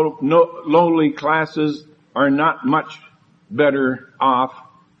the lowly classes are not much better off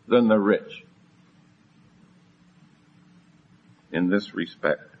than the rich in this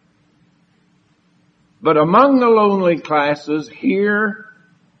respect. But among the lowly classes, here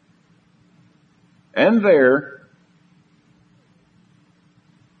and there,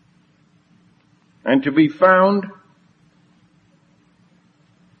 and to be found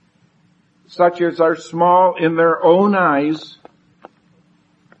such as are small in their own eyes,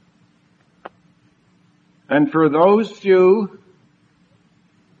 and for those few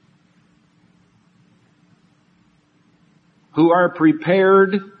who are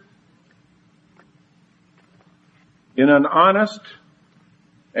prepared in an honest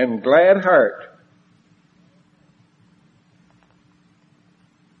and glad heart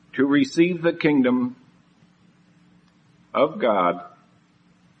to receive the kingdom of God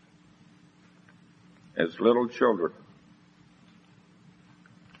as little children.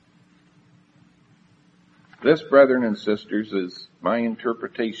 This, brethren and sisters, is my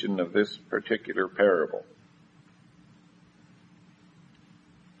interpretation of this particular parable.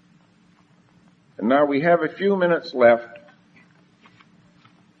 And now we have a few minutes left,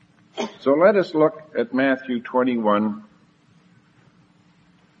 so let us look at Matthew 21.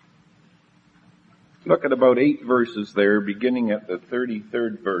 Look at about 8 verses there, beginning at the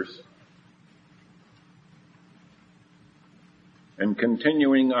 33rd verse, and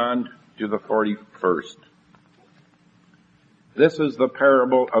continuing on to the 41st. This is the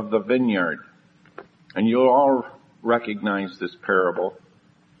parable of the vineyard, and you'll all recognize this parable,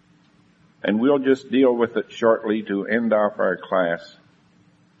 and we'll just deal with it shortly to end off our class.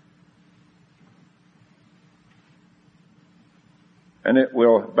 And it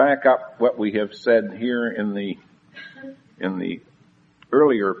will back up what we have said here in the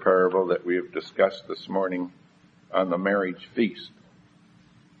earlier parable that we have discussed this morning on the marriage feast.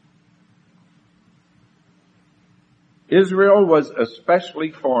 Israel was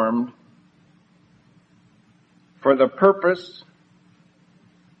especially formed for the purpose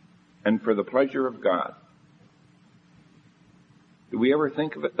and for the pleasure of God. Do we ever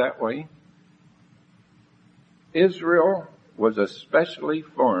think of it that way? Israel was especially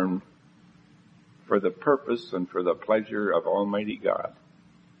formed for the purpose and for the pleasure of Almighty God.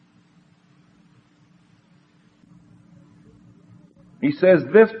 He says,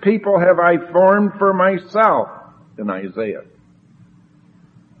 "This people have I formed for myself," in Isaiah.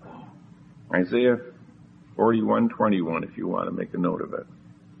 Isaiah 41:21, if you want to make a note of it.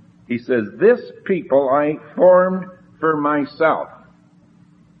 He says, this people I formed for myself.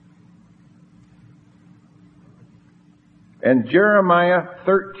 And Jeremiah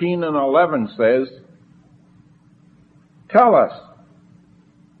 13:11 says, tell us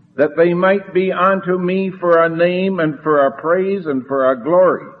that they might be unto me for a name and for a praise and for a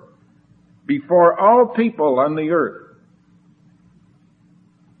glory before all people on the earth.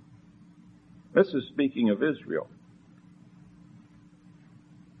 This is speaking of Israel.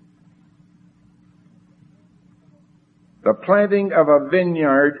 The planting of a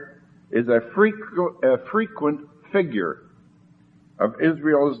vineyard is a frequent figure of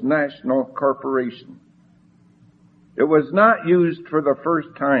Israel's national corporation. It was not used for the first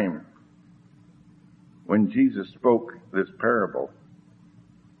time when Jesus spoke this parable.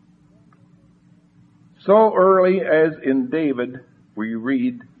 So early as in David, we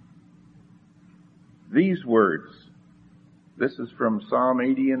read these words. This is from Psalm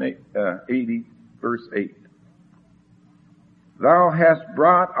 80, verse 8. Thou hast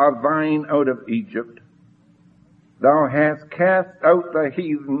brought a vine out of Egypt. Thou hast cast out the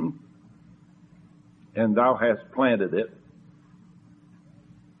heathen, and thou hast planted it.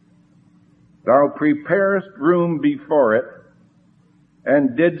 Thou preparest room before it,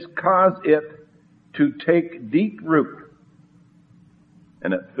 and didst cause it to take deep root,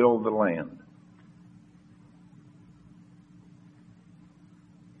 and it filled the land.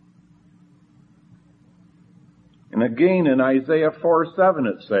 And again in Isaiah 4:7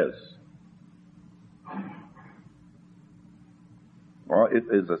 it says, well, it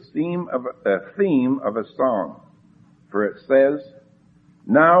is a theme of a song, for it says,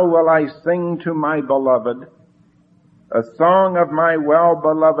 now will I sing to my beloved a song of my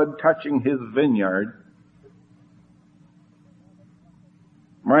well-beloved touching his vineyard.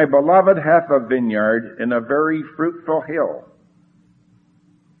 My beloved hath a vineyard in a very fruitful hill,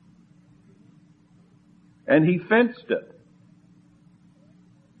 and he fenced it,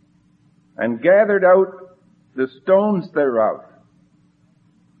 and gathered out the stones thereof,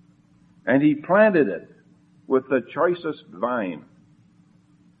 and he planted it with the choicest vine,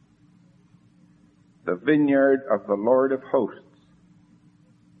 the vineyard of the Lord of hosts.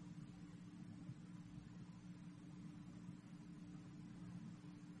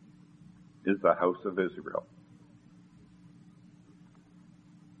 Is the house of Israel.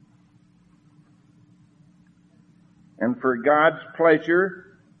 And for God's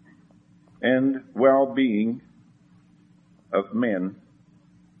pleasure and well-being of men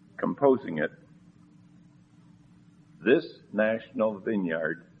composing it, this national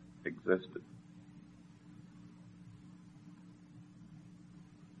vineyard existed.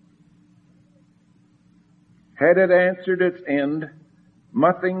 Had it answered its end,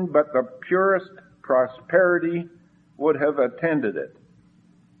 nothing but the purest prosperity would have attended it.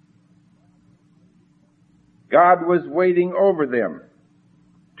 God was waiting over them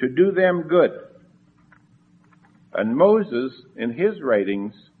to do them good. And Moses, in his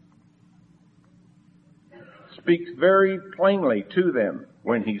writings, speaks very plainly to them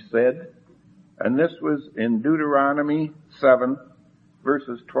when he said, and this was in Deuteronomy 7,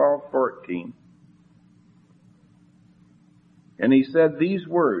 verses 12-14, and he said these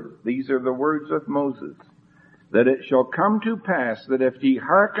words, these are the words of Moses, that it shall come to pass that if ye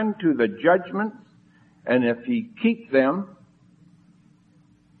hearken to the judgments, and if ye keep them,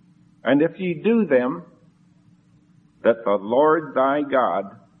 and if ye do them, that the Lord thy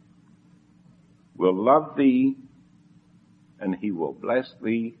God will love thee, and he will bless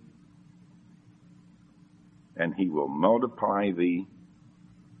thee, and he will multiply thee,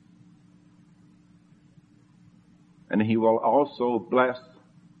 and he will also bless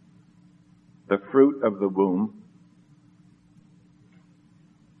the fruit of the womb,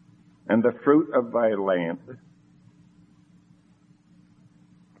 and the fruit of thy land.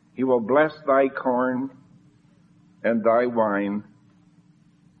 He will bless thy corn, and thy wine,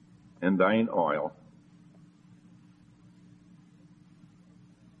 and thine oil.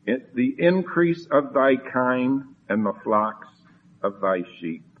 The increase of thy kine, and the flocks of thy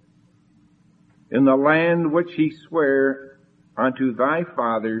sheep, in the land which he sware unto thy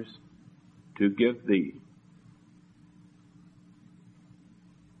fathers to give thee.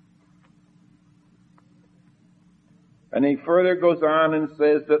 And he further goes on and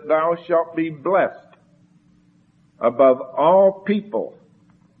says that thou shalt be blessed above all people,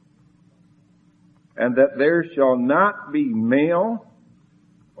 and that there shall not be male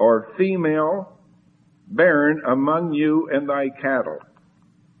or female barren among you and thy cattle.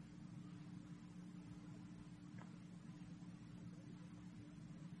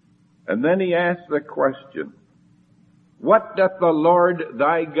 And then he asks the question, What doth the Lord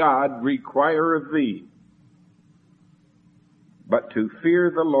thy God require of thee? But to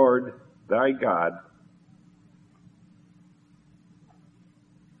fear the Lord thy God,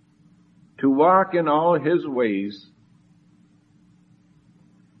 to walk in all his ways,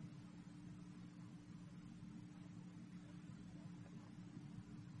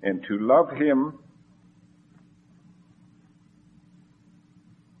 and to love him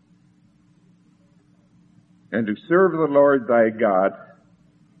and to serve the Lord thy God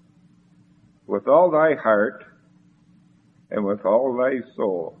with all thy heart and with all thy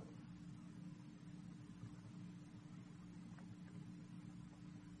soul.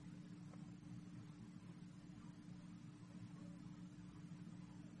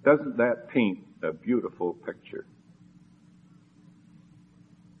 Doesn't that paint a beautiful picture?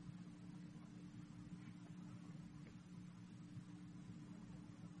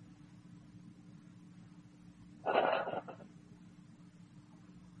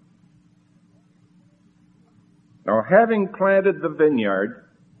 Now, having planted the vineyard,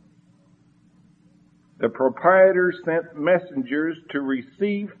 the proprietor sent messengers to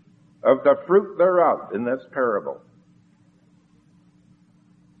receive of the fruit thereof in this parable.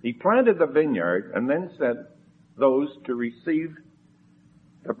 He planted the vineyard and then sent those to receive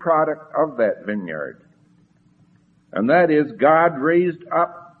the product of that vineyard. And that is, God raised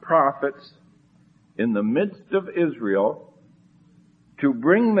up prophets in the midst of Israel to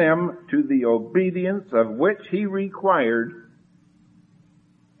bring them to the obedience of which he required,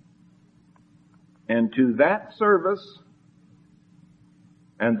 and to that service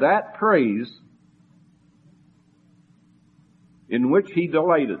and that praise in which he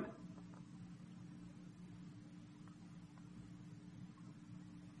delighted.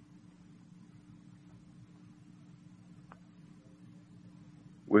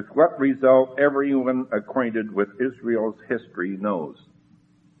 With what result everyone acquainted with Israel's history knows.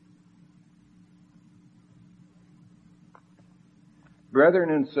 Brethren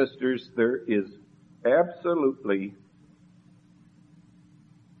and sisters, there is absolutely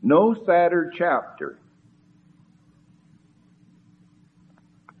no sadder chapter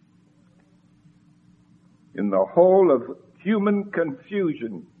in the whole of human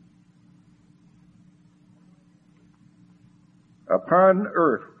confusion upon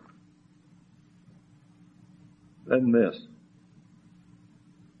earth than this.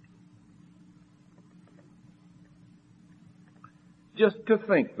 Just to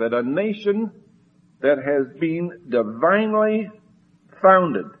think that a nation that has been divinely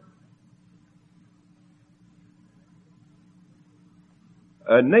founded,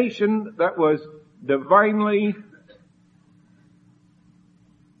 a nation that was divinely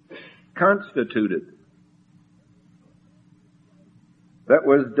constituted, that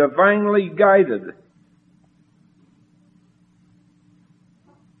was divinely guided,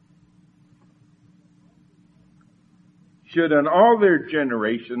 should in all their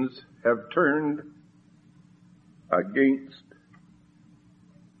generations have turned against,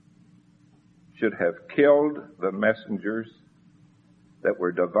 should have killed the messengers that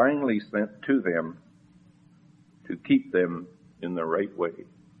were divinely sent to them to keep them in the right way.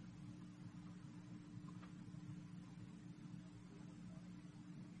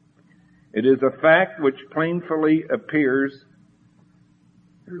 It is a fact which painfully appears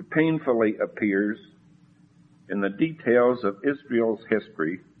in the details of Israel's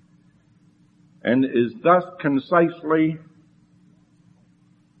history, and is thus concisely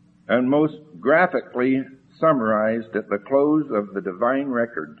and most graphically summarized at the close of the divine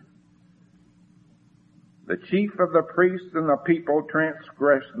record. The chief of the priests and the people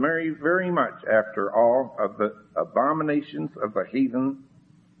transgressed very much after all of the abominations of the heathen,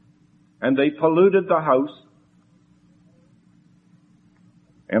 and they polluted the house.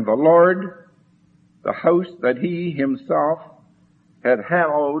 And the Lord, the house that he himself had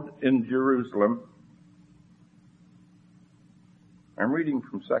hallowed in Jerusalem. I'm reading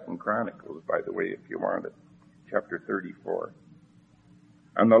from 2 Chronicles, by the way, if you want it, chapter 34.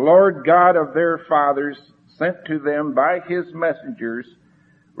 And the Lord God of their fathers sent to them by his messengers,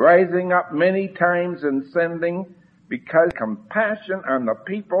 rising up many times and sending, because compassion on the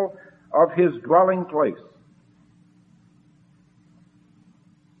people of his dwelling place.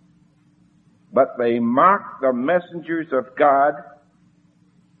 But they mocked the messengers of God.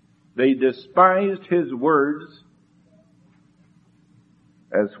 They despised his words,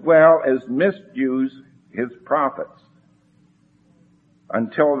 as well as misused his prophets,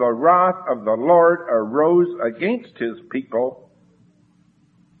 until the wrath of the Lord arose against his people,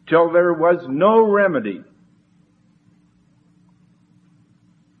 till there was no remedy.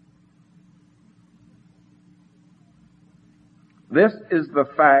 This is the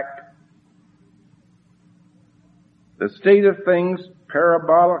fact, the state of things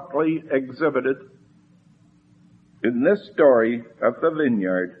parabolically exhibited in this story of the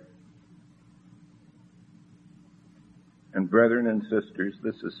vineyard. And brethren and sisters,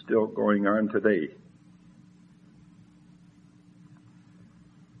 this is still going on today.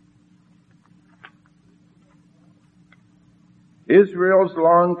 Israel's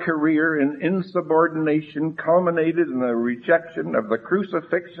long career in insubordination culminated in the rejection of the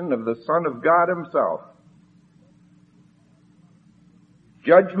crucifixion of the Son of God himself.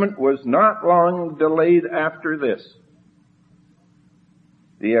 Judgment was not long delayed after this.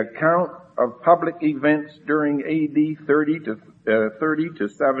 The account of public events during AD 30 to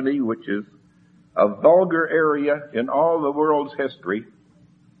 70, which is a vulgar area in all the world's history,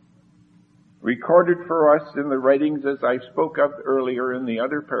 recorded for us in the writings, as I spoke of earlier in the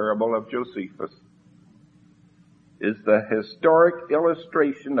other parable of Josephus, is the historic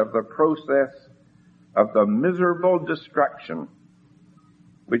illustration of the process of the miserable destruction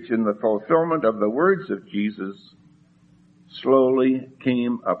which, in the fulfillment of the words of Jesus, slowly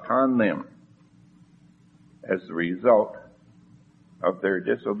came upon them as the result of their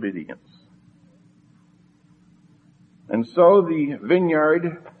disobedience. And so the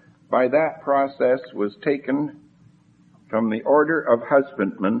vineyard, by that process, was taken from the order of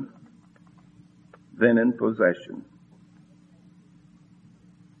husbandmen then in possession.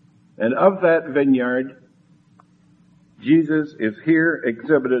 And of that vineyard, Jesus is here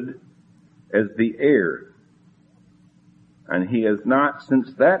exhibited as the heir, and he has not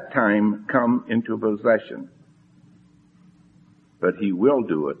since that time come into possession, but he will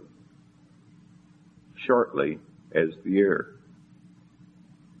do it shortly as the heir.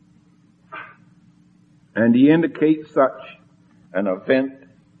 And he indicates such an event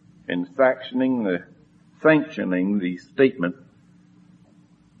in sanctioning the statement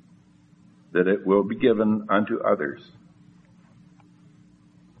that it will be given unto others.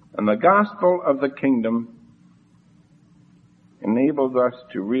 And the gospel of the kingdom enables us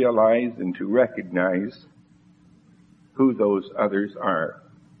to realize and to recognize who those others are.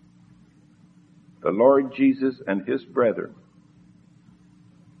 The Lord Jesus and his brethren,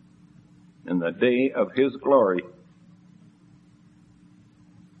 in the day of his glory,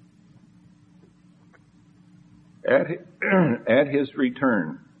 at his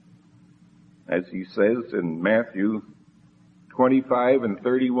return, as he says in Matthew 25 and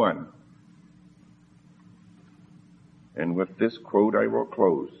 31. And with this quote I will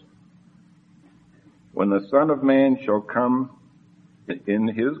close. When the Son of Man shall come in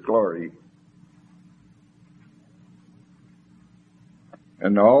his glory,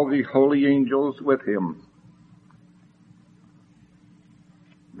 and all the holy angels with him,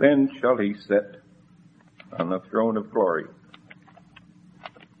 then shall he sit on the throne of glory.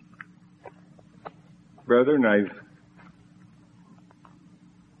 Brethren, I've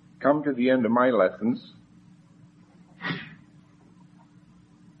come to the end of my lessons.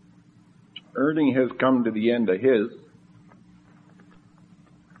 Ernie has come to the end of his.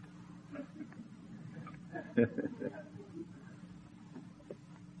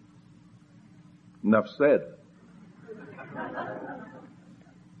 Enough said.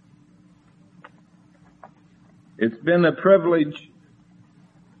 It's been a privilege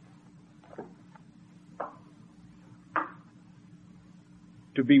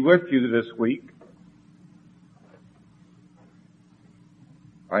to be with you this week.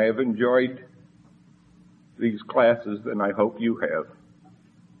 I have enjoyed these classes, and I hope you have.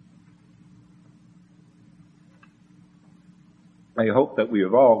 I hope that we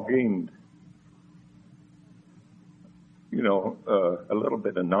have all gained, a little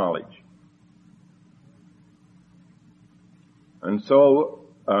bit of knowledge. And so,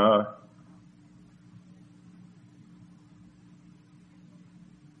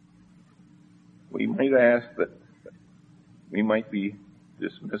 we might ask that we might be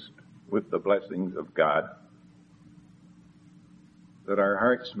dismissed with the blessings of God, that our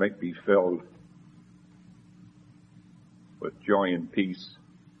hearts might be filled with joy and peace,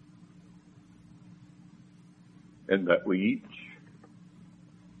 and that we each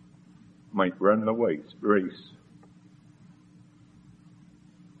might run the race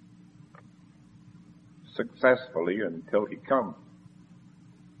successfully until he comes.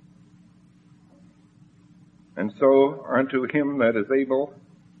 And so unto him that is able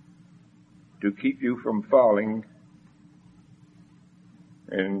to keep you from falling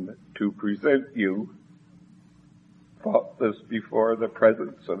and to present you faultless before the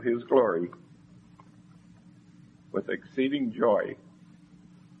presence of his glory with exceeding joy,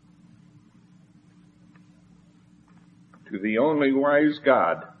 to the only wise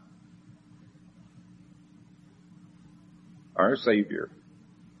God, our Savior,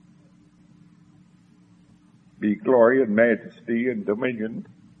 be glory and majesty and dominion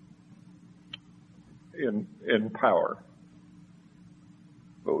in power,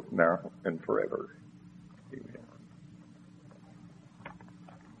 both now and forever. Amen.